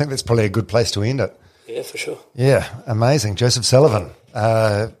I think that's probably a good place to end it. Yeah, for sure. Yeah, amazing. Joseph Sullivan,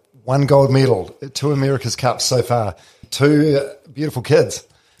 1 gold medal, 2 America's Cups so far, 2 beautiful kids,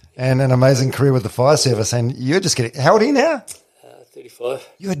 and an amazing career with the fire service. And you're just getting, how old are you now? 35.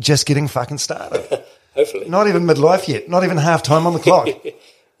 You're just getting fucking started. Hopefully. Not even midlife yet. Not even half time on the clock.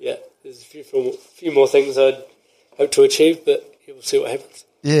 Yeah. there's a few more things I'd hope to achieve, but we'll see what happens.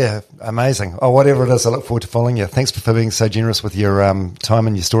 Yeah, amazing. Oh, whatever it is, I look forward to following you. Thanks for being so generous with your time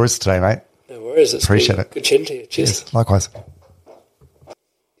and your stories today, mate. No worries. Appreciate it. Good chatting to you. Cheers. Yes, likewise.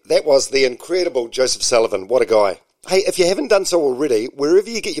 That was the incredible Joseph Sullivan. What a guy. Hey, if you haven't done so already, wherever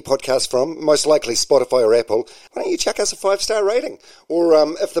you get your podcast from, most likely Spotify or Apple, why don't you chuck us a 5-star rating? Or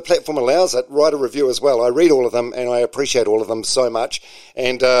if the platform allows it, write a review as well. I read all of them and I appreciate all of them so much.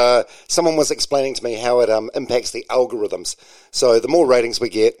 And someone was explaining to me how it impacts the algorithms. So the more ratings we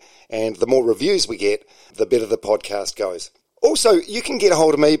get and the more reviews we get, the better the podcast goes. Also, you can get a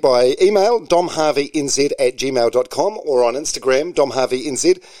hold of me by email, domharveynz@gmail.com, or on Instagram,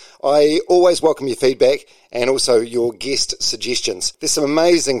 domharveynz. I always welcome your feedback and also your guest suggestions. There's some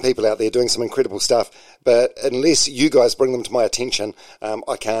amazing people out there doing some incredible stuff, but unless you guys bring them to my attention,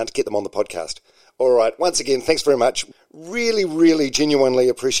 I can't get them on the podcast. All right, once again, thanks very much. Really, really genuinely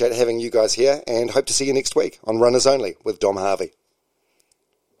appreciate having you guys here, and hope to see you next week on Runners Only with Dom Harvey.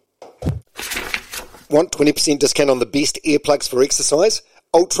 Want 20% discount on the best earplugs for exercise?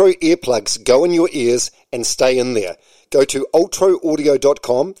 Ultra earplugs go in your ears and stay in there. Go to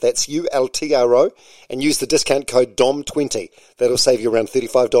ultraaudio.com, that's ULTRO, and use the discount code DOM20. That'll save you around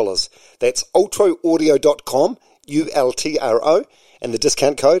 $35. That's ultraaudio.com, ULTRO, and the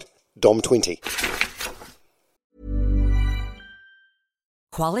discount code DOM20.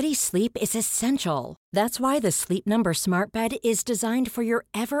 Quality sleep is essential. That's why the Sleep Number Smart Bed is designed for your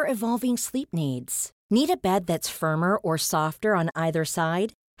ever-evolving sleep needs. Need a bed that's firmer or softer on either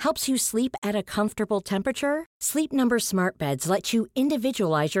side? Helps you sleep at a comfortable temperature? Sleep Number Smart Beds let you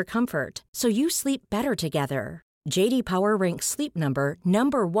individualize your comfort, so you sleep better together. J.D. Power ranks Sleep Number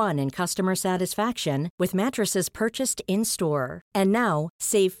number 1 in customer satisfaction with mattresses purchased in-store. And now,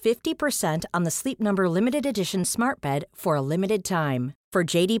 save 50% on the Sleep Number Limited Edition Smart Bed for a limited time. For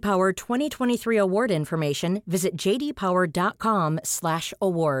J.D. Power 2023 award information, visit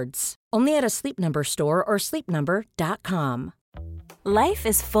jdpower.com/awards. Only at a Sleep Number store or sleepnumber.com. Life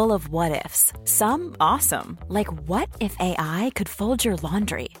is full of what-ifs. Some awesome, like what if AI could fold your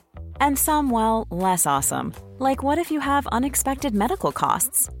laundry? And some, well, less awesome, like what if you have unexpected medical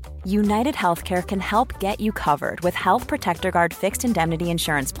costs? United Healthcare can help get you covered with Health Protector Guard fixed indemnity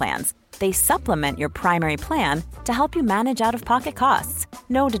insurance plans. They supplement your primary plan to help you manage out-of-pocket costs.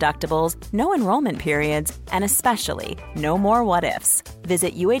 No deductibles, no enrollment periods, and especially no more what-ifs.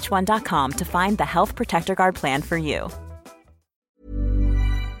 Visit uh1.com to find the Health Protector Guard plan for you.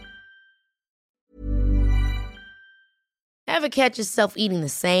 Ever catch yourself eating the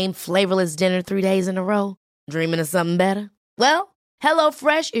same flavorless dinner 3 days in a row? Dreaming of something better? Well,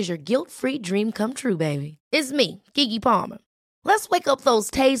 HelloFresh is your guilt-free dream come true, baby. It's me, Keke Palmer. Let's wake up those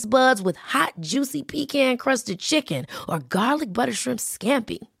taste buds with hot, juicy pecan-crusted chicken or garlic butter shrimp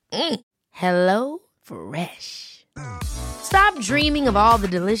scampi. Hello Fresh. Stop dreaming of all the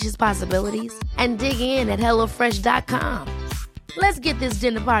delicious possibilities and dig in at HelloFresh.com. Let's get this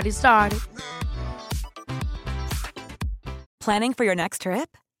dinner party started. Planning for your next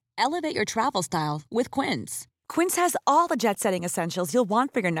trip? Elevate your travel style with Quince. Quince has all the jet-setting essentials you'll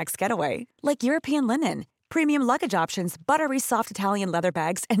want for your next getaway, like European linen, premium luggage options, buttery soft Italian leather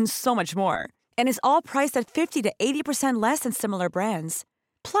bags, and so much more. And is all priced at 50 to 80% less than similar brands.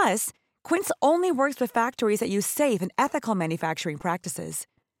 Plus, Quince only works with factories that use safe and ethical manufacturing practices.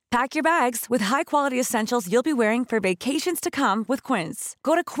 Pack your bags with high-quality essentials you'll be wearing for vacations to come with Quince.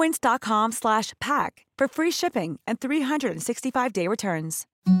 Go to quince.com/pack for free shipping and 365-day returns.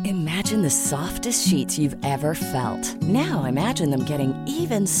 Imagine the softest sheets you've ever felt. Now imagine them getting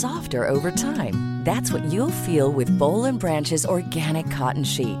even softer over time. That's what you'll feel with Boll & Branch's organic cotton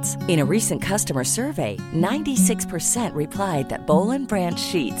sheets. In a recent customer survey, 96% replied that Boll & Branch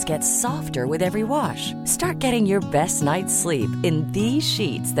sheets get softer with every wash. Start getting your best night's sleep in these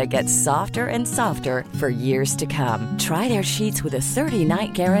sheets that get softer and softer for years to come. Try their sheets with a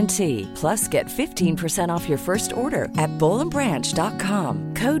 30-night guarantee. Plus, get 15% off your first order at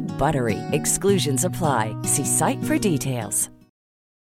bollandbranch.com. Code BUTTERY. Exclusions apply. See site for details.